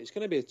going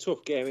to be a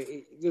tough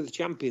game. They're the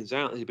champions,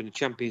 aren't they? They've been the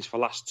champions for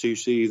the last two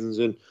seasons,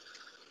 and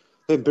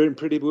they've been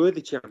pretty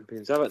worthy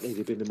champions, haven't they?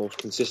 They've been the most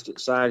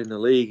consistent side in the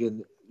league,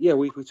 and yeah,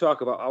 we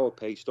talk about our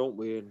pace, don't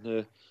we?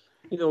 And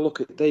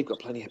Look, they've got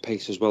plenty of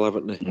pace as well,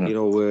 haven't they? Yeah.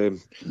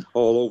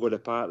 All over the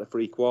park. The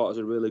three quarters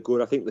are really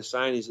good. I think the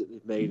signings that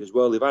they've made as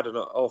well, they've had an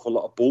awful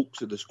lot of bulk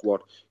to the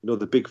squad.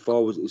 The big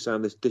forwards that they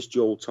signed, this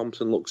Joel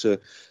Thompson looks a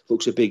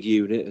big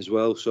unit as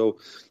well. So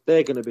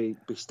they're going to be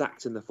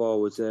stacked in the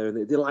forwards there,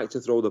 and they like to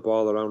throw the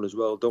ball around as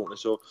well, don't they?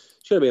 So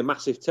it's going to be a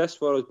massive test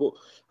for us. But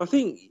I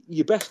think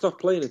you're best off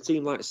playing a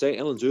team like St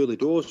Helens early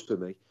doors for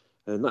me.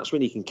 And that's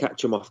when you can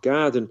catch them off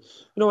guard. And,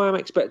 I'm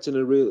expecting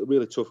a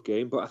really tough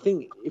game. But I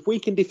think if we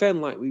can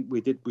defend like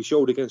we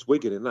showed against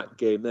Wigan in that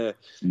game there,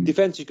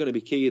 defence is going to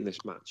be key in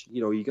this match.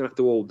 You're going to have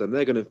to hold them.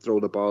 They're going to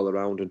throw the ball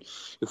around. And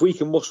if we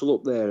can muscle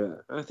up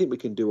there, I think we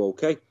can do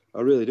okay.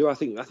 I really do. I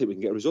think we can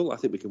get a result. I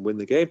think we can win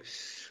the game.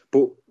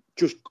 But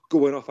just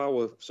going off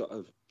our sort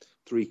of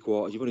three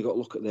quarters, you've only got to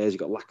look at theirs.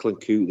 You've got Lachlan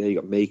Coote there,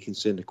 you've got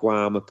Makinson,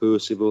 Kwame,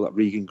 Percival, that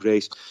Regan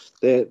Grace.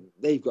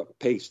 They've got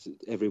pace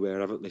everywhere,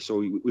 haven't they? So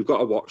we've got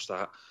to watch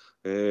that.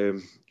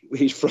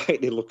 It's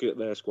frightening looking at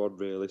their squad,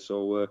 really.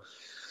 So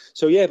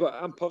yeah, but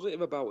I'm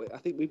positive about it. I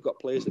think we've got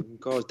players that can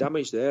cause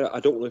damage there. I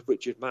don't know if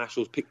Richard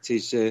Marshall's picked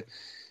his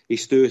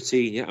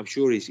 13 yet. I'm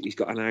sure he's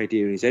got an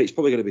idea in his head. It's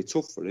probably going to be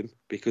tough for him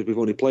because we've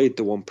only played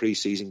the one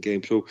pre-season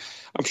game. So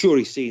I'm sure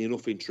he's seen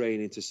enough in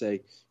training to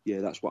say,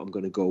 yeah, that's what I'm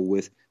going to go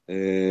with.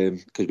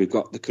 Because we've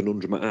got the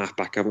conundrum at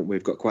half-back, haven't we?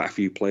 We've got quite a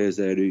few players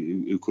there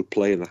who could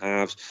play in the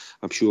halves.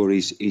 I'm sure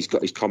he's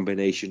got his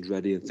combinations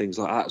ready and things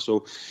like that.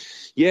 So,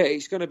 yeah,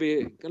 it's going to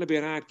be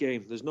an hard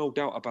game. There's no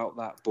doubt about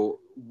that. But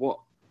what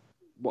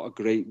a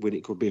great win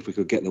it could be if we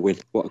could get the win.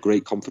 What a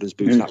great confidence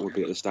boost that would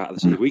be at the start of the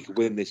season. If we could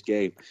win this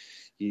game,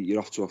 you're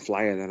off to a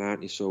flyer then,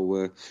 aren't you?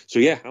 So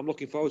yeah, I'm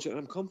looking forward to it. And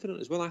I'm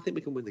confident as well. I think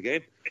we can win the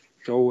game.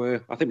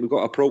 So I think we've got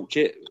to approach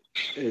it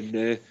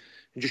and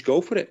just go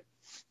for it.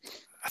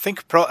 I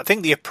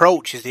think the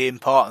approach is the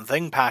important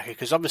thing, Parker,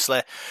 because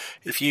obviously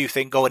if you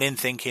think going in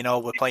thinking,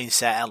 we're playing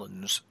St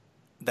Helens,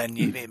 then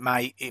it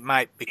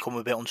might become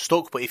a bit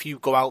unstuck. But if you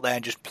go out there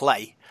and just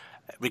play,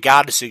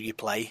 regardless who you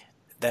play,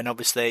 then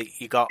obviously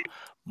you got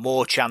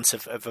more chance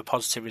of a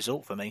positive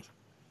result for me.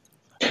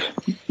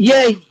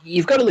 Yeah,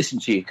 you've got to listen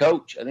to your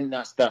coach. I think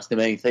that's the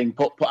main thing.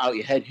 Put out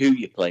your head who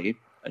you're playing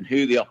and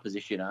who the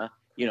opposition are.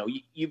 You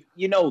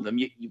know them.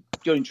 You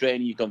during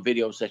training, you've done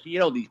video sessions. You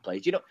know these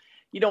players.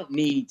 You don't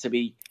need to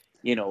be,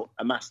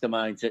 a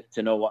mastermind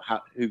to know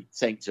who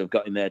Saints have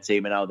got in their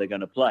team and how they're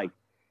going to play.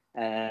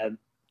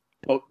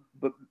 But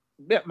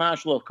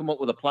Marshall will come up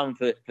with a plan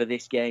for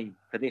this game,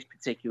 for this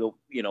particular,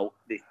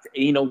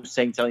 he knows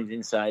St Helens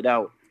inside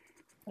out.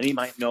 And he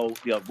might know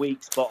the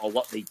weak spot or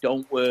what they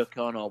don't work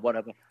on or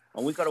whatever.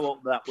 And we've got to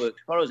hope that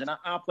works for us. And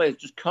our players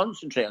just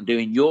concentrate on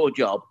doing your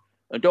job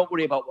and don't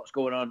worry about what's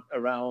going on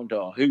around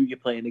or who you're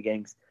playing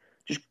against.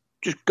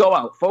 Just go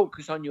out,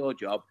 focus on your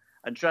job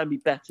and try and be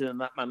better than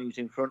that man who's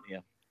in front of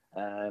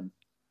you.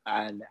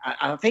 And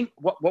I think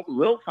what we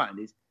will find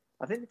is,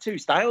 I think the two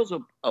styles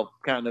will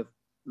kind of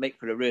make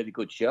for a really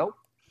good show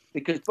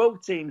because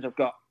both teams have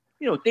got,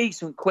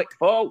 decent, quick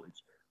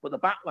forwards, but the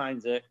back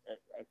lines are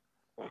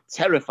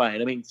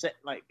terrifying. I mean,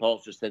 like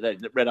Paul's just said, they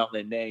read out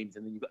their names,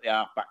 and then you've got the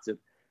half-backs of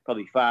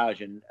probably Farge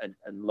and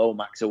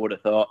Lomax, I would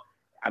have thought.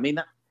 I mean,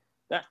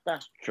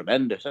 that's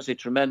tremendous. That's a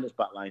tremendous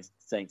back line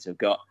Saints have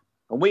got.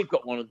 And we've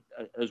got one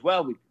as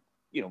well with,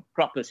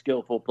 proper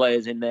skillful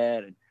players in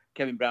there, and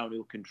Kevin Brown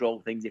who'll control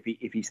things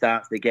if he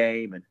starts the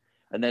game,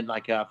 and then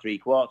like our three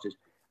quarters.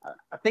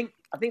 I think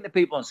the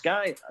people on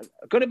Sky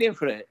are going to be in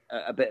for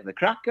a bit of a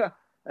cracker.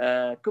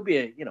 Could be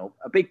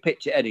a big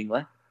pitch at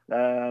Headingley.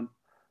 I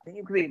think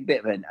it could be a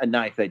bit of a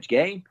knife edge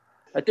game.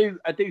 I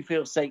do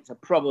feel Saints are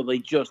probably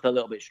just a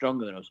little bit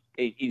stronger than us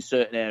in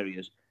certain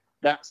areas.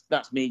 That's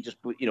me just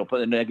putting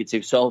a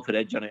negative Salford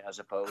edge on it, I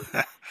suppose.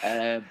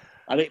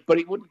 But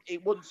it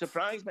wouldn't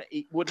surprise me.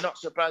 It would not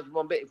surprise me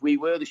one bit if we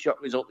were the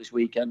shock result this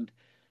weekend.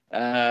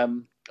 I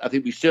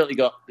think we've certainly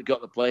got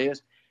the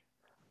players.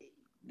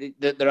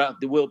 There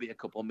will be a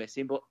couple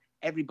missing, but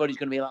everybody's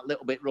going to be a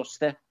little bit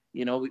rusty.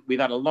 We've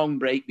had a long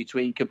break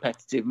between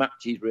competitive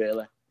matches,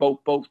 really,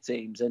 both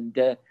teams, and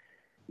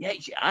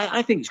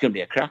I think it's going to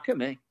be a cracker,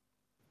 mate.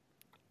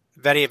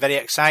 Very, very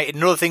exciting.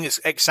 Another thing that's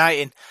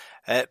exciting,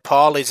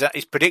 Paul, is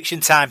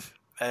prediction time.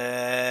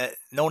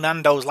 No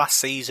Nando's last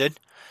season.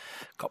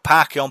 Got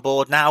Parky on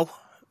board now,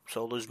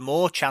 so there's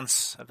more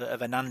chance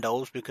of a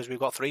Nando's because we've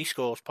got 3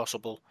 scores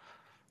possible.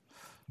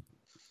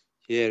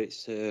 Yeah,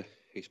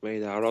 it's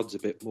made our odds a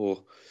bit more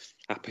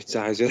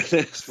appetising,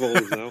 I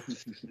suppose, now.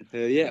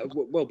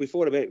 Well,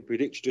 before I make a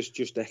prediction,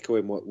 just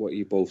echoing what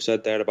you both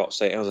said there about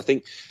St Helens, I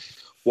think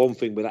one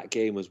thing with that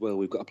game as well,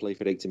 we've got to play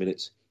for 80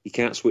 minutes. You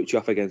can't switch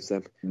off against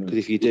them, because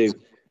if you do,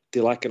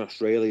 they're like an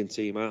Australian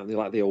team, aren't they?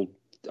 Like the old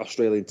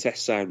Australian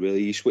test side,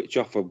 really. You switch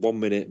off for 1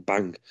 minute,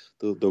 bang,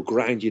 they'll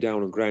grind you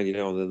down, and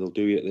then they'll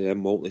do it at the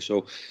end, won't they?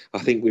 So I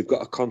think we've got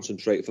to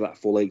concentrate for that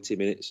full 80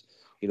 minutes.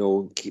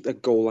 Keep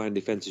that goal line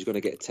defence is going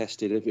to get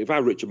tested. If I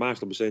Richard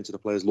Marshall, I'd be saying to the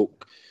players,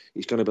 look,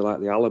 it's going to be like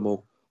the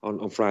Alamo.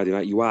 on Friday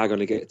night, you are going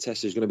to get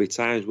tested. There's going to be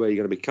times where you're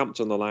going to be camped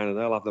on the line and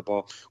they'll have the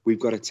ball. We've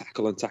got to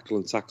tackle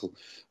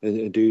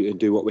and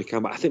do what we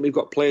can. But I think we've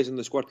got players in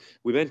the squad.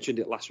 We mentioned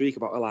it last week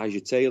about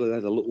Elijah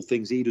Taylor, the little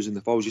things he does in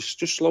the forwards,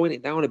 just slowing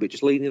it down a bit,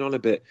 just leaning on a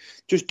bit.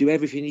 Just do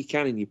everything you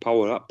can in your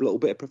power up, a little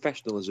bit of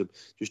professionalism.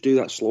 Just do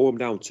that, slow them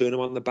down, turn them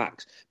on the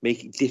backs,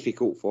 make it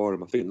difficult for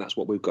them. I think that's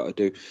what we've got to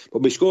do.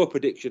 But my score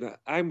prediction,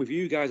 I'm with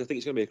you guys. I think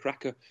it's going to be a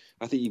cracker.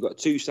 I think you've got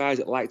two sides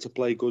that like to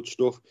play good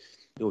stuff.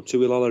 You know,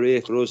 Tuilala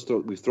here for us,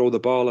 we throw the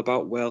ball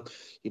about well.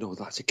 You know,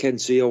 that's a Ken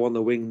Seo on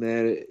the wing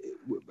there.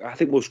 I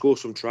think we'll score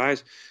some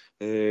tries.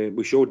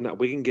 We showed in that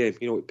Wigan game,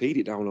 you know, it peed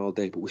it down all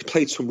day, but we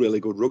played some really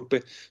good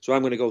rugby. So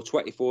I'm going to go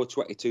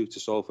 24-22 to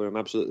Salford, an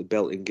absolutely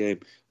belting game,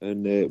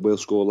 and we'll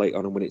score late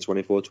on and win it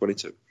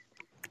 24-22.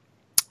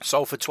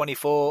 Salford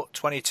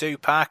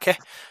 24-22, Parky.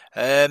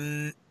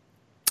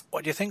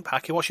 What do you think,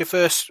 Parky? What's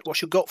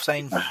your gut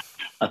saying?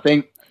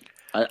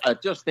 I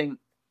just think,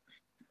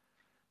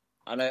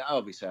 and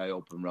obviously I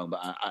hope I'm wrong,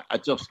 but I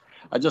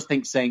just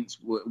think Saints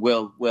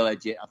will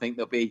edge it. I think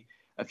there'll be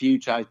a few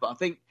tries, but I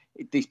think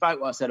despite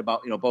what I said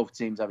about, you know, both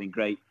teams having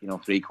great, you know,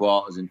 three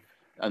quarters and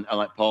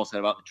like Paul said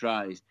about the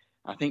tries,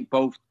 I think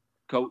both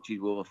coaches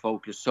will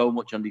focus so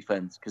much on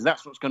defence because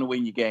that's what's going to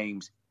win you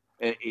games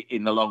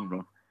in the long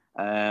run.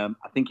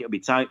 I think it'll be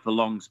tight for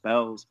long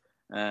spells,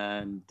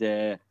 and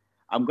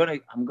I'm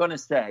gonna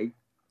say,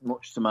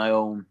 much to my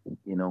own,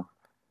 you know,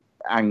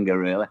 anger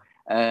really,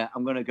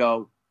 I'm gonna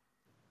go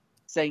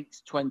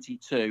Saints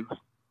 22,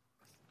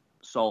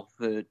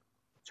 Salford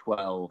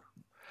 12.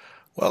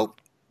 Well,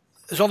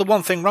 there's only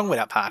one thing wrong with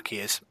that, Parky,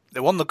 is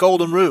the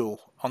golden rule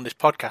on this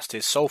podcast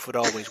is Salford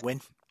always win.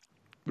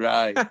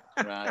 Right.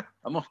 I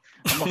must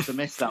have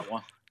missed that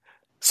one.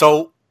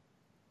 So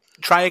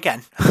try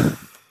again.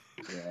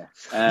 Yeah.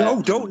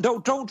 No,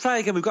 don't try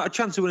again. We've got a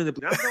chance of winning the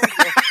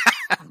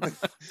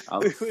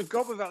Nando's. We've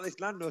gone without this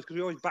Nando's because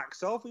we always back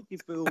Salford. You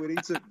fool. We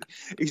need to.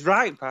 He's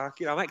right,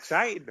 Parky. I'm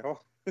excited though.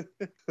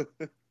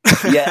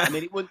 Yeah, I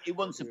mean, it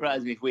wouldn't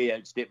surprise me if we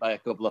edged it by a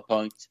couple of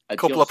points. I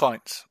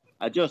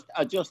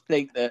just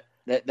think that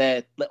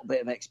their little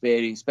bit of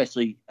experience,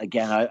 especially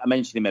again, I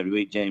mention him every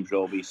week. James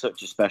Roby, he's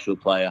such a special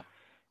player.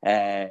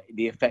 The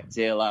effect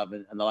he'll have,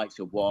 and the likes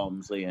of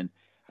Walmsley and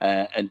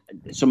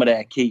some of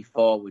their key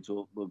forwards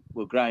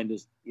will grind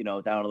us, you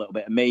know, down a little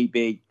bit. And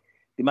maybe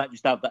they might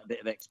just have that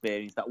bit of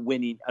experience, that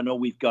winning. I know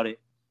we've got it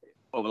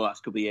over the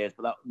last couple of years,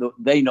 but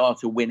they know how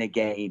to win a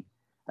game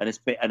and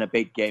a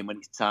big game when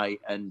it's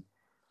tight. And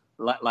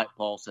like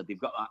Paul said, they've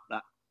got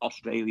that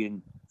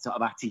Australian sort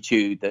of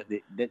attitude that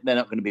they're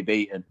not going to be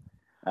beaten.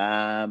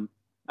 So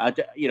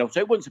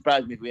it wouldn't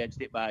surprise me if we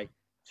edged it by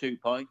 2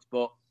 points,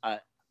 but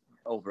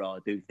overall, I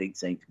do think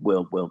Saints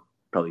will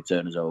probably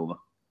turn us over.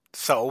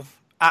 So,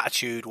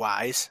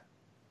 attitude-wise,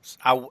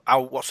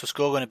 what's the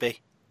score going to be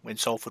when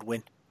Salford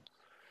win?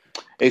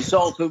 If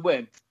Salford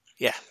win,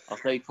 yeah, I'll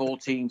say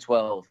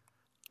 14-12.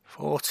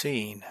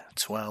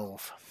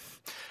 14-12.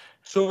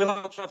 So we'll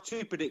have to have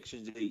two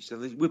predictions each,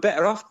 and we're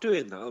better off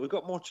doing that. We've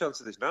got more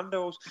chance of this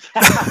Nando's.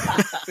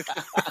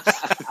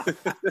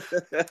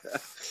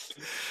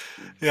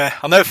 Yeah,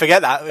 I'll never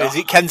forget that. Is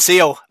it Ken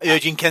Seo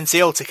urging Ken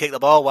Seo to kick the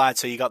ball wide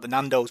so you got the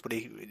Nando's? But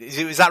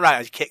was that right?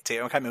 As he kicked it,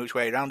 I can't remember which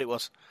way around it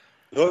was.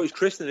 No, it was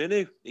Christian, didn't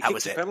he? He that kicked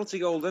was a it. Penalty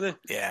goal, didn't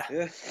he?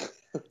 Yeah.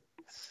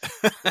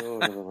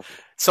 Oh.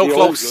 So he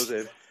close.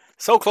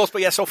 So close,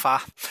 but yeah, so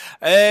far.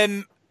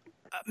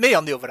 Me,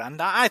 on the other hand,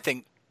 I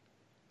think,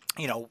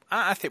 you know,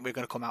 I think we're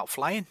going to come out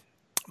flying.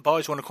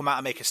 Boys want to come out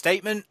and make a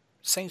statement.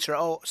 Saints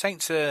are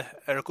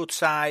a good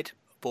side,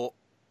 but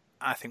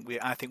I think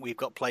we've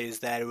got players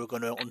there who are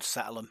going to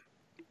unsettle them.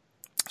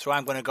 So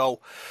I'm going to go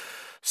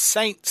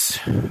Saints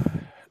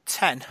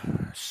 10,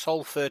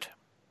 Salford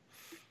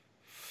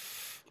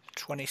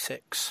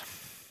 26.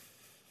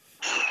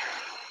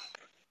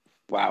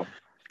 Wow.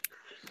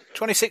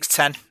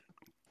 26-10,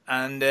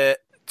 and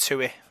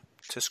Tui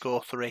to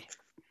score 3.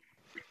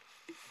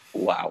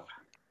 Wow.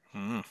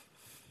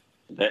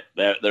 There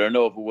are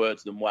no other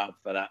words than wow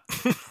for that.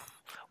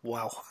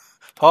 Wow.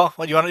 Paul,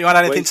 what do you want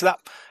anything to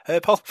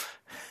that? Paul?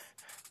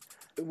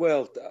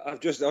 Well, I was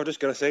just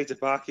going to say to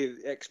Parky,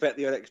 expect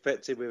the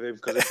unexpected with him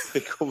because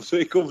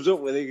he comes up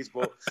with these.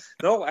 But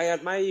no, I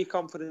admire your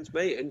confidence,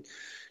 mate. And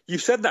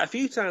you've said that a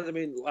few times. I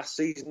mean, last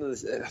season,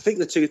 I think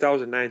the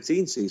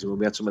 2019 season when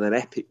we had some of them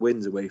epic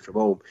wins away from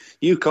home,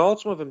 you called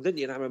some of them, didn't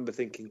you? And I remember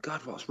thinking,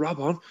 God, what's Rob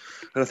on?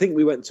 And I think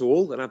we went to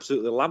Hull and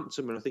absolutely lamped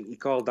them, and I think you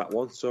called that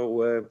one.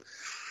 So,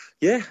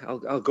 yeah,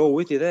 I'll go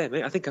with you there,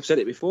 mate. I think I've said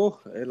it before,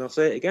 and I'll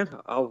say it again.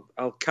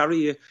 I'll carry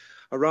you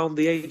around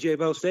the AJ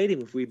Bell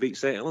Stadium if we beat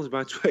St Helens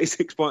by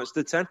 26 points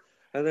to 10,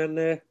 and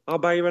then I'll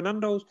buy you a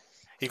Nando's.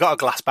 You've got a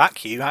glass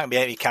back. You might be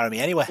able to carry me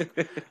anywhere.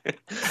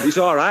 It's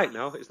all right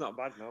now. It's not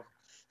bad now.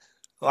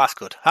 Well, that's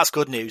good. That's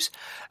good news.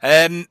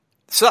 So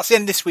that's the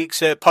end of this week's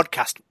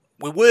podcast.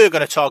 We were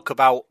going to talk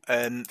about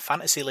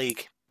Fantasy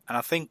League, and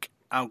I think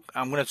I'm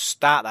going to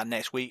start that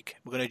next week.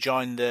 We're going to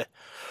join the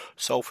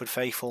Salford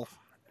faithful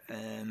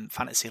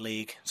fantasy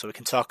league, so we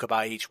can talk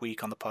about it each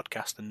week on the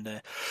podcast,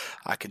 and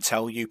I can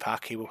tell you,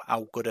 Parky,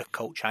 how good a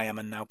coach I am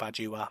and how bad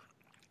you are.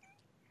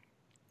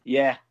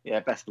 Yeah,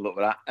 best of luck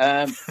with that.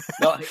 I'll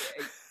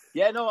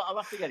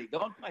have to get it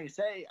done. Like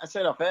I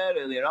said off air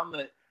earlier on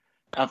that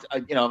I've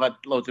had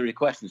loads of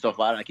requests and stuff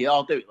like that. I keep,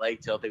 I'll do it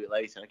later.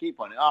 And I keep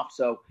putting it off.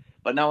 So,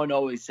 but now I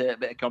know it's a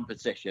bit of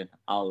competition.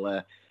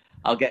 I'll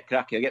get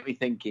cracking. I'll get me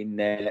thinking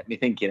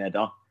head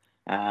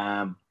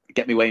on.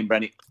 Get me Wayne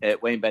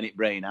Bennett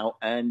brain out,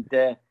 and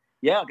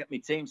I'll get my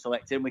team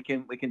selected. We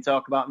can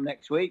talk about them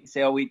next week.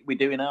 See how we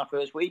do in our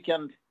first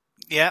weekend.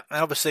 Yeah,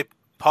 and obviously,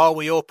 Paul,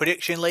 with your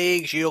prediction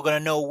leagues, you're going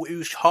to know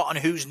who's hot and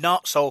who's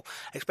not. So,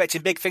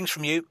 expecting big things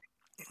from you.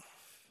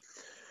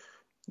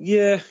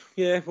 Yeah,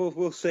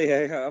 we'll see.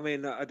 I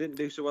mean, I didn't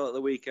do so well at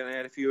the weekend. I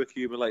had a few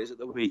accumulators at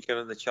the weekend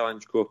and the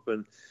Challenge Cup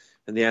and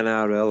the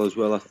NRL as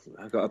well.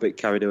 I got a bit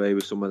carried away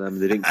with some of them.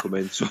 They didn't come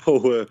in.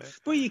 So,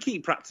 but you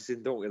keep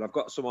practicing, don't you? I think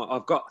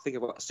I've got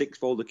a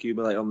 6-fold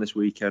accumulator on this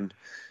weekend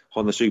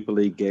on the Super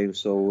League game.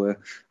 So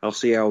I'll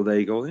see how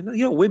they go. You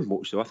don't win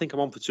much, though. I think I'm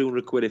on for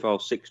 £200 if all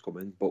 6 come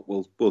in, but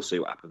we'll see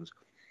what happens.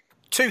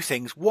 2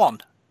 things.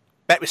 1,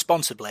 bet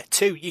responsibly.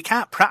 2, you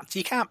can't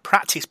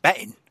practice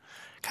betting.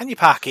 Can you,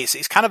 Park?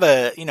 It's kind of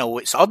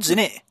it's odds, isn't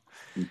it?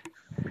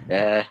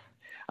 Yeah.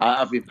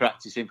 I've been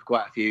practicing for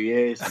quite a few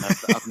years, and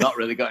I've not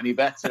really got any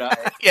better at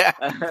it.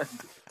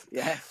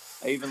 Yeah.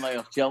 I even lay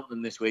off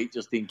Cheltenham this week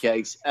just in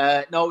case.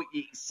 It's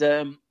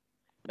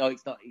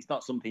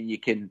not something you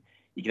can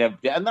have.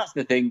 And that's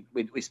the thing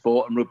with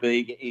sport and rugby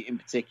league in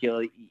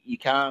particular. You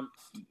can't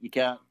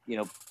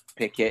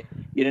pick it.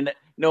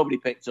 Nobody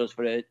picked us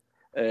for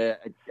a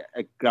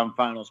grand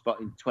final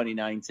spot in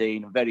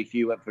 2019. Very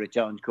few went for a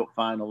Challenge Cup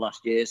final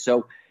last year.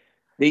 So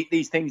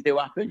these things do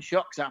happen.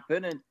 Shocks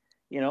happen, and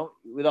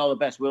with all the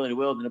best will in the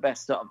world and the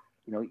best sort of,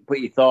 you put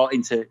your thought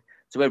into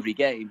every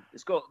game.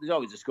 There's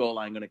always a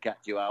scoreline going to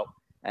catch you out.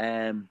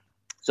 But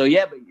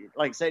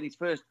like I said, it's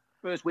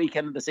first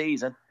weekend of the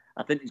season.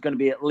 I think there's going to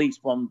be at least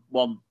one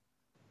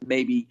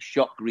maybe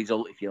shock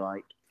result, if you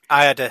like.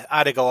 I had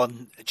to go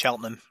on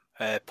Cheltenham,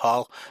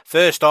 Paul.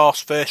 First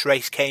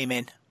race came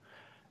in,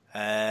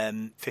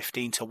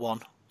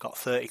 15-1. Got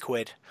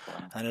 £30,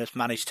 and I just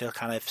managed to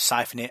kind of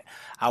siphon it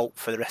out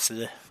for the rest of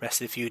the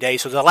few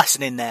days. So there's a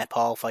lesson in there,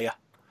 Paul, for you.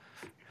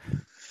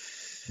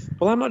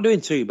 Well, I'm not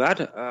doing too bad.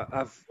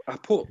 I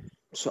put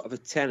sort of a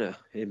tenner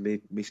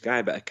in my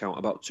Sky Bet account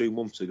about 2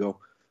 months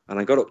ago, and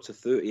I got up to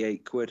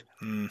 £38,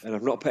 and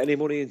I've not put any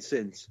money in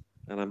since.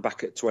 And I'm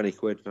back at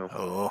 £20 now.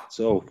 Oh.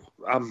 So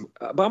I'm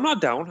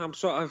not down.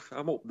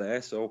 I'm up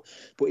there. So,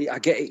 but I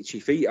get itchy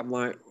feet. I'm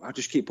like, I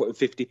just keep putting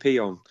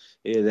 50p on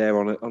here, there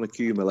on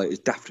accumulators,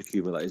 daft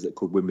accumulators that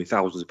could win me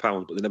thousands of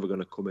pounds, but they're never going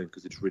to come in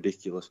because it's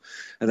ridiculous.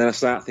 And then I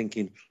start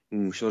thinking,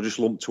 should I just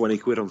lump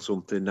 £20 on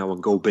something now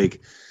and go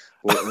big?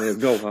 But,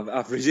 no,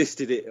 I've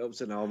resisted it up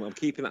to now. I'm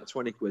keeping that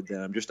 £20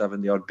 there. I'm just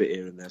having the odd bit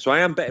here and there. So I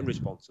am betting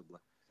responsibly.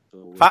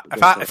 So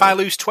if I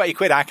lose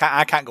 £20,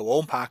 I can't go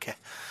home, Parker.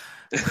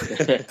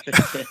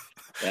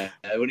 Yeah,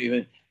 I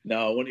wouldn't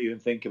even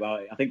think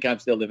about it. I think I'm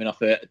still living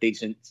off a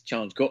decent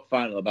Challenge Cup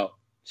final about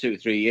 2 or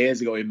 3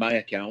 years ago in my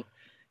account.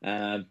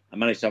 I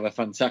managed to have a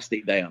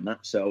fantastic day on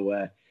that,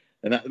 so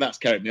and that's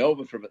carried me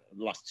over for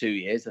the last 2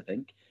 years, I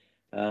think.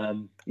 I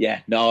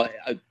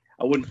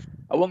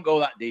wouldn't go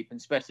that deep, and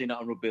especially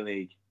not in rugby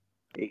league.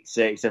 It's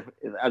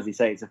as you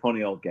say, it's a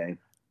funny old game.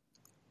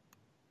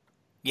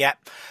 Yeah.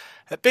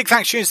 Big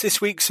thanks to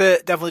this week's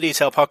Devil in the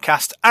Detail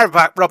podcast. I'm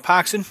Rob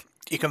Parkinson.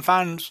 You can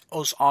find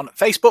us on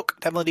Facebook,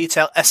 Devil in the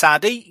Detail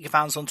SRD. You can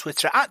find us on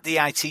Twitter at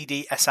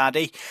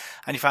DITDSRD.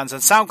 And you can find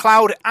us on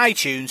SoundCloud,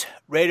 iTunes,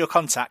 Radio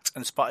Contact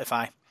and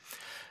Spotify.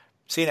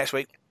 See you next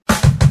week.